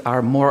conversions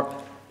are more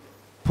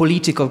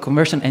political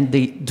conversion, and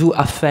they do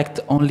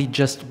affect only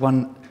just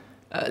one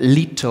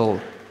little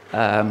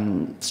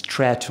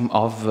stratum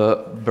of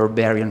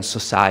barbarian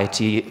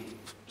society.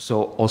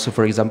 So also,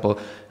 for example,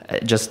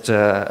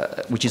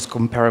 which is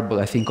comparable,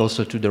 I think,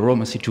 also to the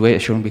Roman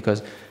situation,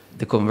 because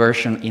the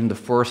conversion in the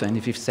 4th and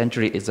the 5th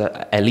century is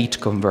an elite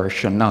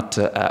conversion, not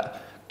a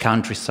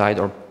countryside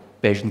or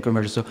peasant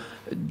conversion. So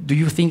do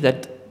you think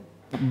that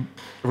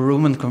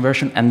Roman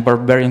conversion and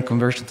barbarian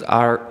conversions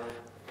are,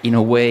 in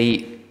a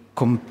way,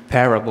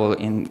 comparable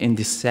in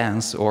this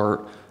sense,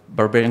 or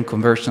barbarian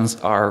conversions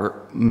are,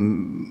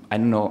 I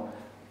don't know,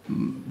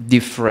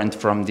 different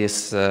from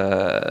this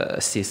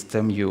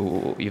system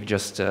you've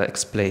just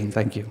explained?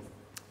 Thank you.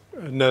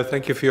 No,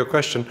 thank you for your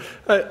question.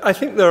 I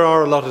think there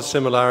are a lot of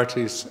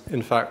similarities,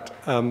 in fact.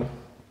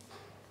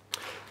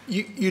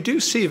 You do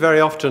see very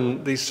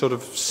often these sort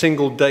of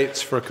single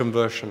dates for a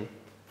conversion.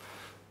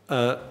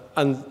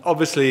 And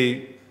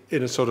obviously,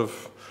 in a sort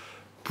of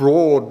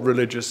broad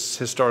religious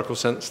historical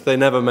sense, they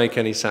never make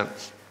any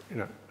sense. You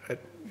know.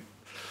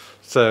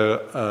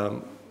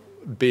 So,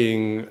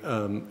 being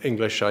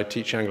English, I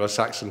teach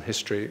Anglo-Saxon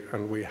history,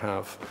 and we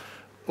have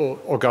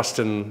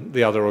Augustine,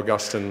 the other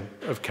Augustine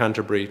of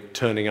Canterbury,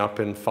 turning up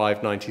in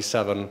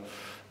 597,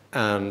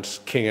 and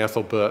King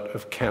Ethelbert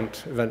of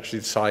Kent eventually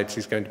decides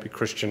he's going to be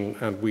Christian,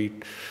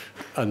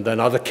 and then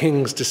other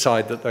kings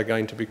decide that they're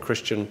going to be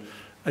Christian,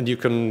 and you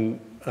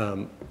can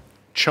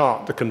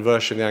chart the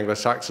conversion of the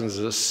Anglo-Saxons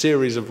as a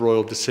series of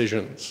royal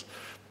decisions,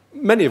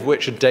 many of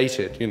which are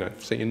dated, you know,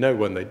 so you know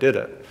when they did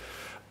it.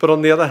 But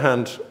on the other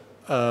hand,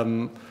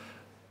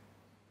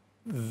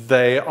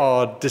 they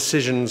are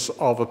decisions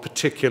of a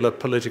particular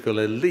political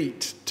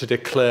elite to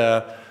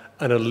declare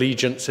an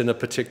allegiance in a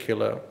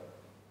particular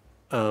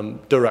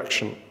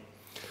direction.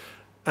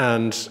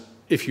 And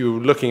if you're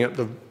looking at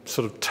the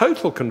sort of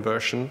total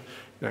conversion,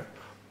 you know,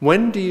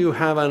 when do you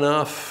have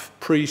enough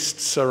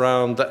priests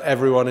around that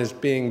everyone is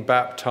being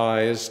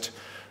baptized,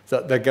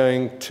 that they're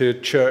going to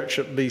church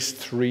at least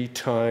 3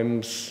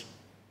 times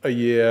a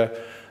year?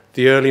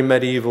 The early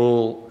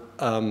medieval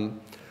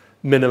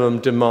minimum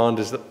demand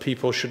is that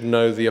people should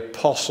know the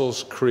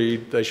Apostles'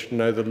 Creed, they should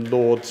know the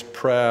Lord's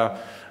Prayer,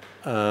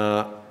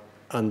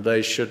 and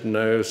they should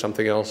know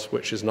something else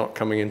which is not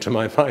coming into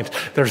my mind.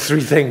 There are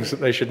 3 things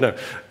that they should know.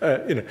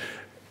 You know,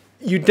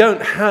 you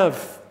don't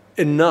have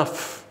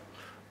enough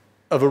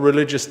of a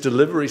religious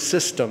delivery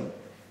system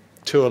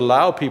to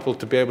allow people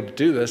to be able to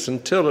do this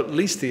until at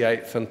least the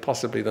 8th and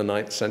possibly the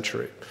 9th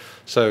century.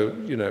 So,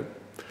 you know,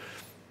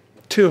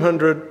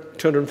 200,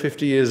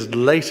 250 years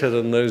later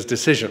than those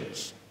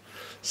decisions.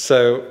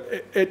 So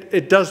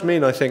it does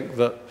mean, I think,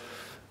 that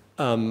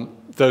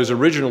those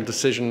original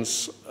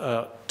decisions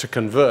to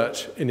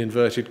convert, in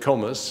inverted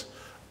commas,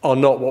 are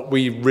not what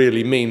we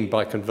really mean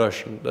by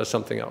conversion. There's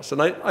something else.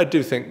 And I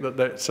do think that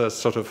it's a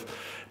sort of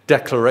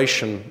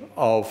declaration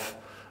of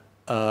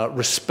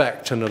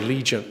respect and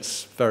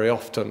allegiance very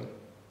often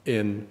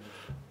in,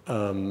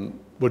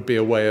 would be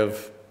a way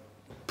of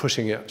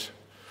putting it.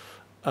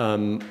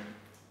 I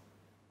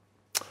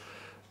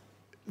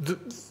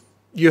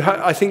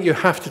think you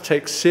have to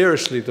take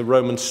seriously the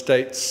Roman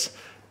state's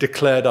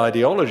declared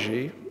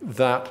ideology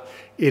that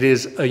it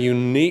is a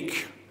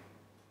unique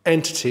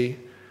entity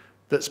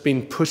that's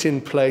been put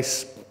in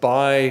place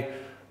by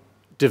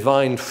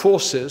divine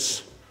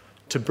forces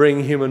to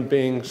bring human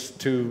beings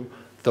to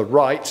the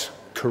right,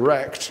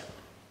 correct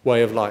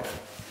way of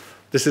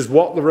life. This is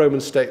what the Roman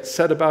state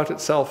said about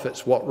itself.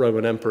 It's what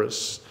Roman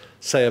emperors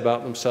say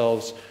about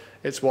themselves.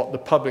 It's what the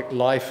public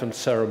life and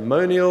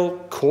ceremonial,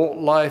 court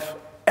life,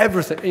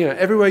 everything, you know,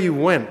 everywhere you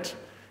went,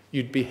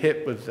 you'd be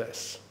hit with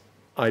this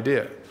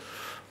idea.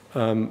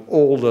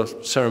 All the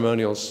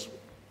ceremonials,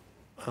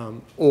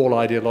 all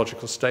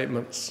ideological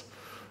statements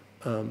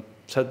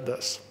said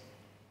this.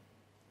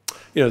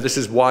 You know, this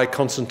is why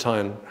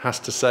Constantine has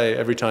to say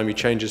every time he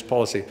changes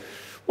policy,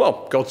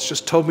 well, God's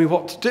just told me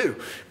what to do.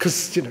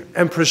 Because, you know,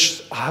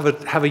 emperors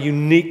have a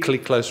uniquely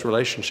close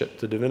relationship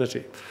to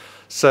divinity.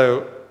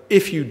 So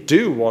if you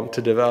do want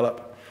to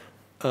develop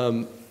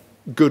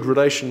good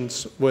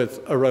relations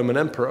with a Roman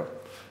emperor,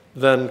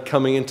 then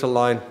coming into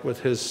line with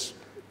his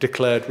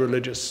declared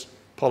religious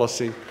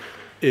policy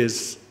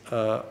is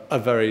a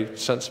very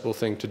sensible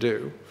thing to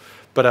do.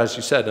 But as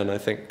you said, and I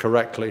think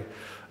correctly,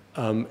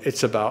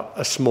 it's about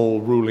a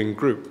small ruling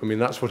group. I mean,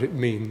 that's what it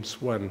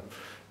means when,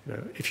 you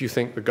know, if you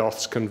think the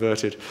Goths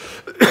converted,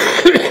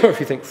 or if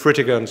you think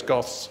Fritigern's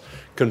Goths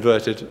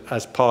converted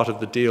as part of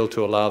the deal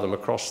to allow them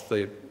across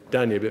the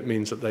Danube, it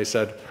means that they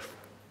said,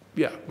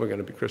 yeah, we're going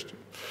to be Christian.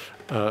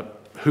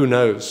 Who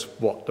knows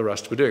what the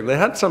rest were doing? They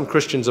had some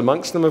Christians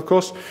amongst them, of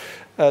course.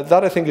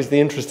 That, I think, is the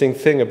interesting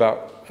thing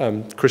about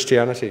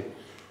Christianity.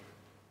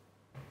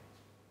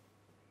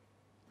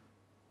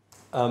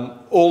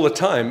 All the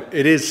time,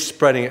 it is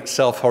spreading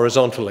itself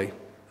horizontally,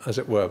 as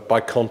it were, by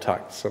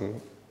contacts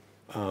and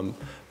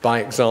by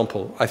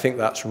example. I think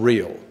that's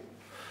real.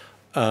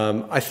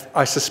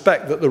 I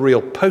suspect that the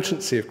real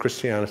potency of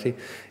Christianity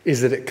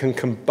is that it can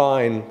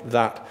combine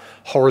that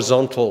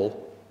horizontal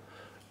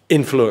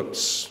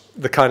influence,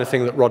 the kind of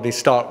thing that Rodney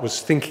Stark was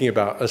thinking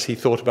about as he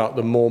thought about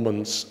the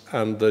Mormons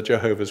and the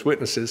Jehovah's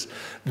Witnesses,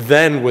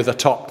 then with a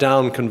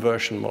top-down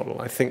conversion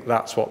model. I think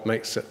that's what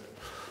makes it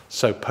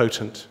so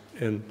potent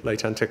in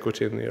late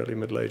antiquity and the early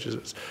Middle Ages.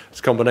 It's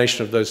a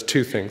combination of those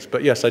 2 things.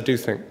 But yes, I do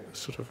think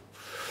sort of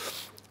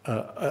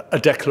a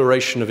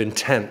declaration of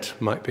intent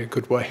might be a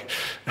good way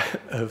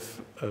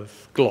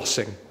of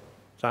glossing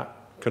that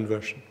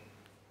conversion.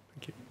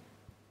 Thank you.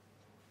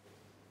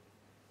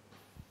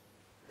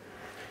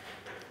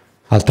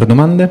 Altre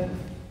domande?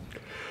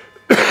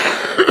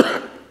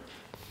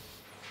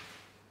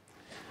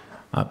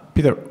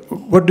 Peter,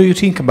 what do you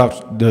think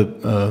about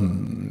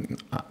the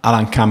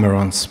Alan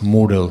Cameron's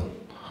model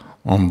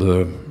on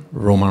the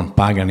Roman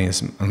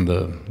paganism and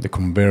the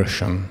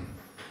conversion?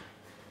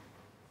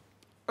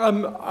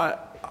 I'm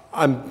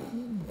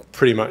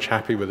pretty much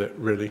happy with it,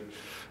 really,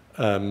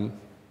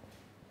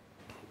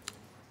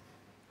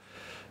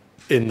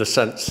 in the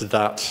sense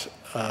that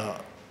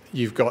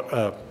you've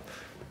got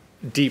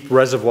deep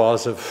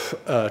reservoirs of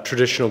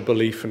traditional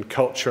belief and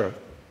culture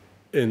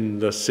in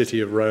the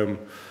city of Rome,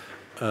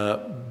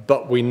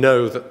 but we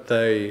know that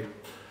they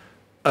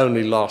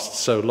only last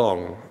so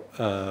long.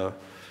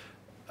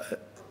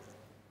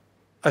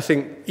 I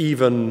think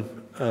even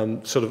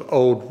sort of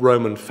old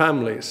Roman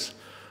families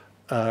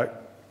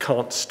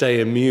can't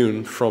stay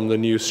immune from the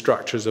new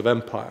structures of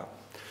empire.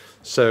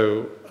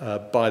 So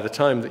by the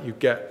time that you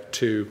get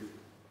to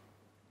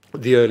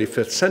the early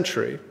 5th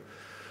century,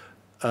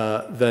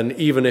 then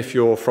even if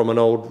you're from an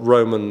old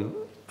Roman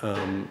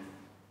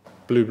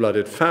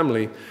blue-blooded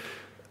family,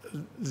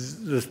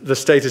 the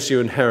status you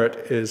inherit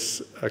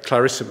is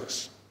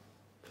clarissimus.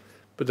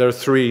 But there are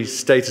 3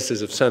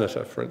 statuses of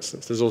senator, for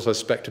instance. There's also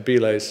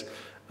spectabiles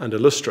and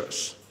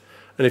illustris.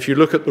 And if you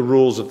look at the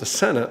rules of the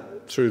Senate,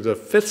 through the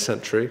 5th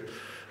century,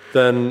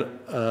 then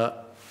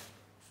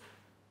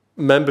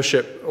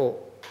membership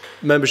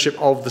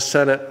of the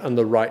Senate and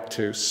the right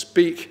to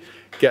speak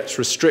gets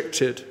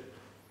restricted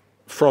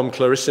from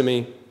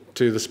clarissimi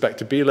to the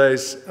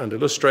spectabiles and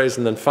illustres,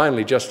 and then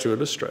finally just to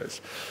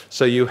illustres.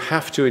 So you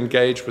have to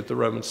engage with the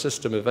Roman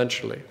system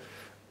eventually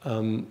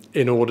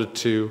in order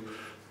to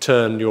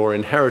turn your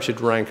inherited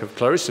rank of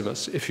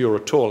clarissimus, if you're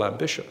at all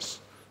ambitious,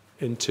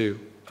 into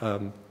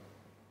an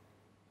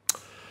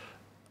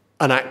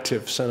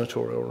active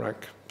senatorial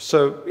rank.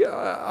 So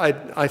yeah,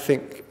 I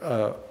think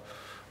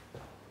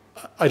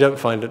I don't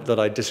find it that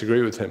I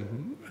disagree with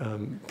him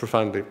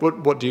profoundly.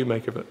 What do you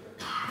make of it,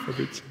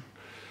 Fabrizio?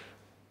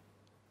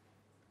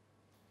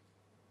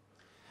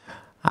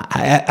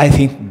 I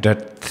think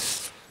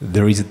that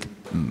there is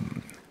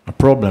a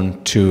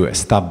problem to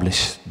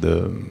establish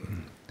the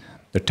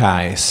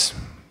ties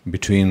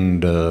between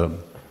the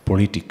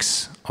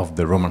politics of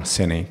the Roman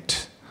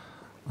Senate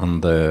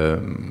and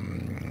the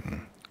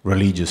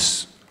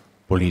religious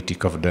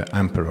politic of the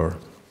emperor.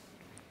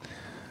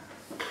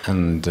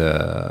 And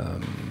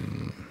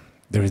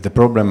there is the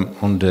problem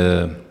on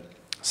the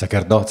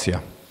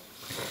sacerdotia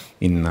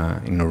in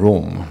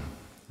Rome,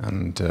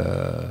 and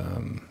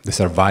the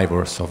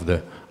survivors of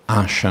the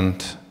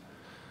ancient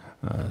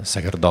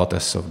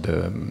sacerdotes of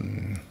the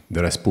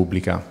Res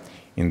Publica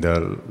in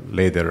the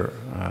later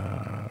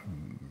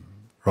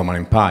Roman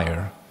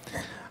Empire.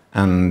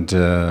 And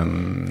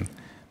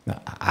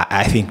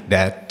I think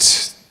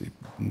that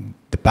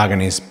the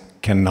paganism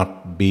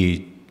cannot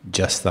be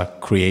just a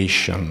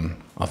creation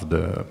of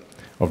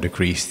the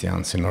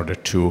Christians in order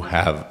to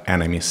have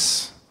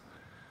enemies.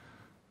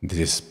 This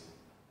is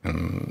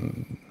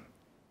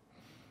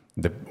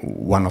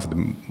one of the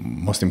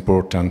most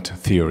important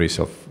theories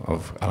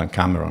of Alan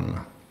Cameron,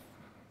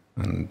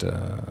 and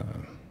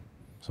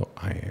so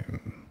I.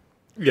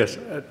 Yes,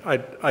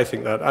 I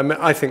think that. I mean,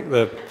 I think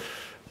that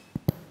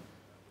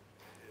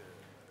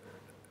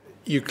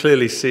you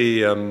clearly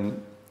see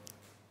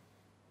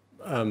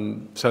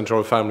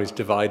senatorial families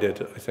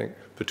divided, I think,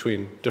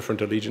 between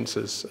different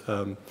allegiances.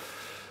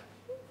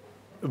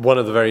 One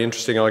of the very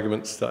interesting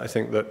arguments that I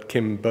think that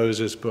Kim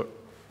Bose's book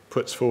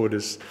puts forward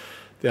is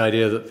the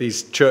idea that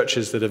these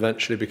churches that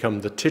eventually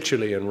become the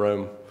tituli in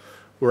Rome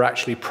were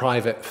actually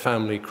private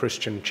family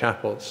Christian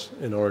chapels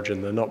in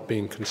origin. They're not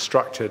being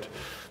constructed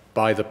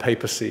by the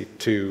papacy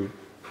to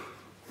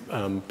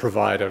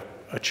provide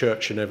a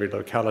church in every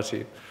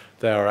locality.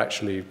 They are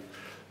actually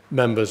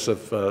members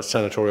of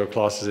senatorial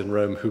classes in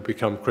Rome who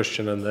become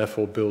Christian and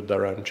therefore build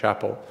their own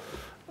chapel.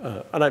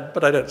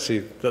 But I don't see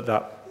that.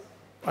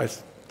 I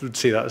would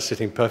see that as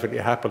sitting perfectly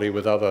happily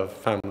with other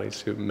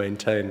families who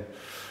maintain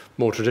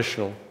more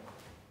traditional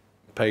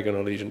pagan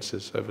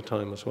allegiances over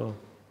time as well.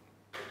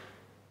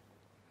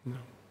 No.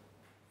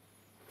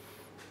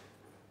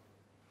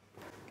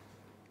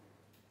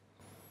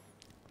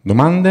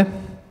 Domande?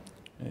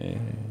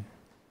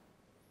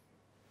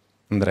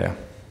 Andrea.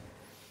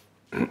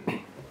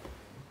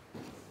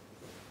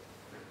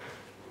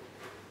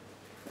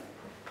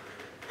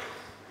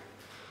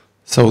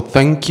 So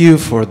thank you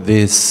for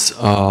this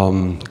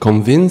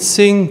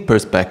convincing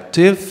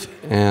perspective,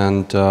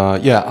 and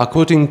yeah,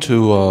 according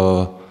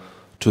to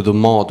the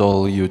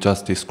model you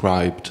just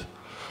described,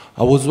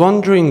 I was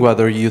wondering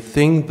whether you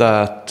think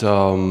that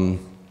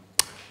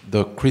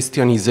the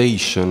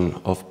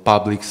Christianization of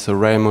public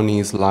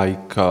ceremonies,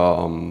 like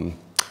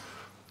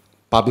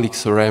public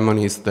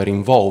ceremonies that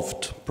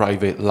involved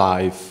private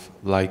life,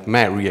 like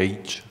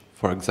marriage,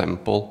 for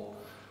example,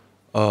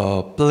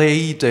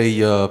 played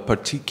a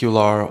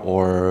particular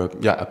or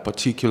a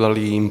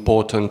particularly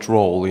important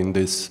role in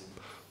this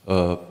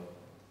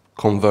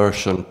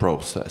conversion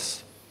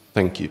process.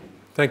 Thank you.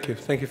 Thank you.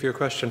 Thank you for your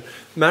question.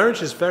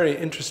 Marriage is very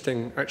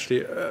interesting,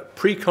 actually.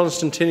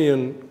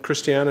 Pre-Constantinian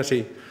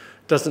Christianity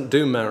doesn't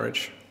do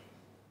marriage.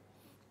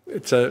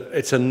 It's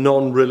a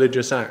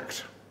non-religious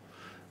act.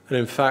 And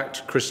in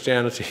fact,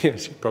 Christianity,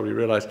 as you probably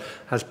realize,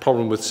 has a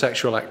problem with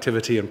sexual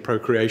activity and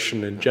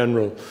procreation in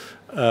general.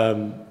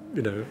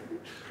 You know,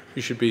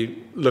 you should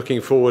be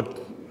looking forward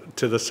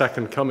to the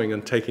second coming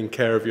and taking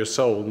care of your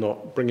soul,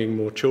 not bringing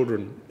more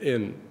children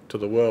into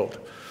the world.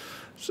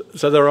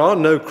 So there are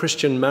no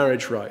Christian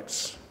marriage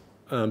rites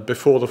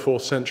before the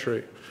 4th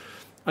century.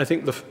 I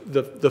think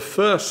the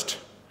first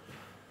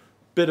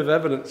bit of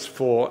evidence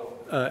for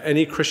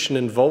any Christian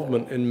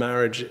involvement in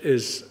marriage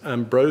is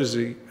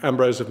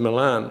Ambrose of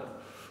Milan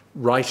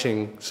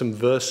writing some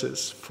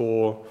verses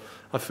for,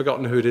 I've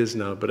forgotten who it is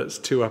now, but it's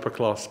 2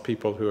 upper-class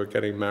people who are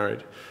getting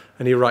married.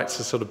 And he writes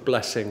a sort of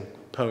blessing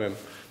poem.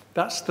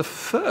 That's the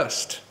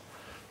first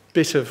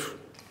bit of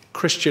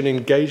Christian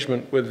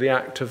engagement with the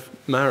act of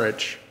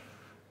marriage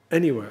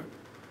anywhere.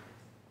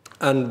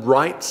 And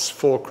rites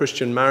for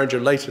Christian marriage are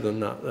later than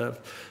that. They're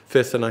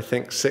 5th and I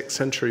think 6th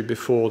century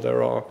before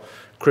there are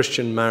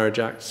Christian marriage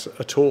acts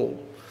at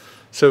all.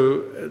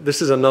 So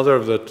this is another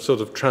of the sort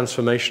of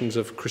transformations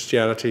of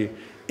Christianity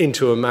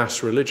into a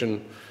mass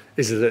religion,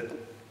 is that it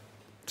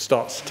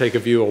starts to take a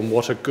view on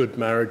what a good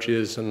marriage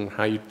is and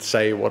how you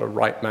say what a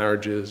right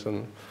marriage is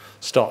and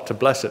start to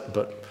bless it,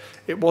 but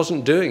it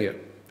wasn't doing it,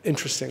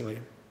 interestingly,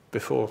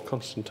 before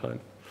Constantine.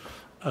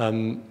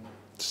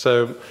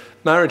 So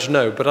marriage,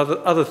 no, but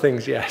other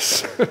things,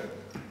 yes.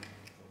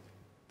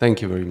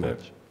 Thank you very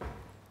much.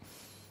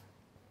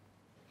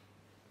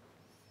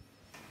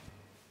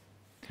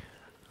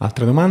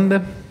 Altre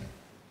domande?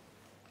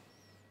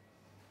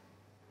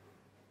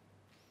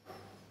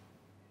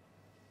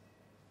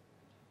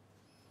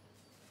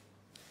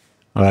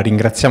 Allora,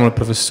 ringraziamo il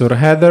professor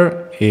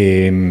Heather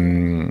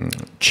e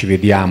ci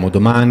vediamo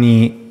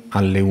domani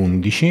alle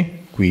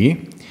 11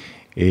 qui.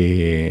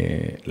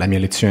 E la mia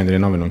lezione delle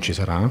 9 non ci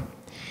sarà.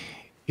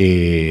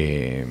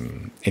 E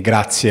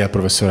grazie al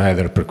professor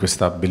Heather per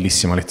questa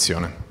bellissima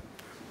lezione.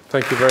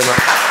 Thank you very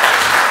much.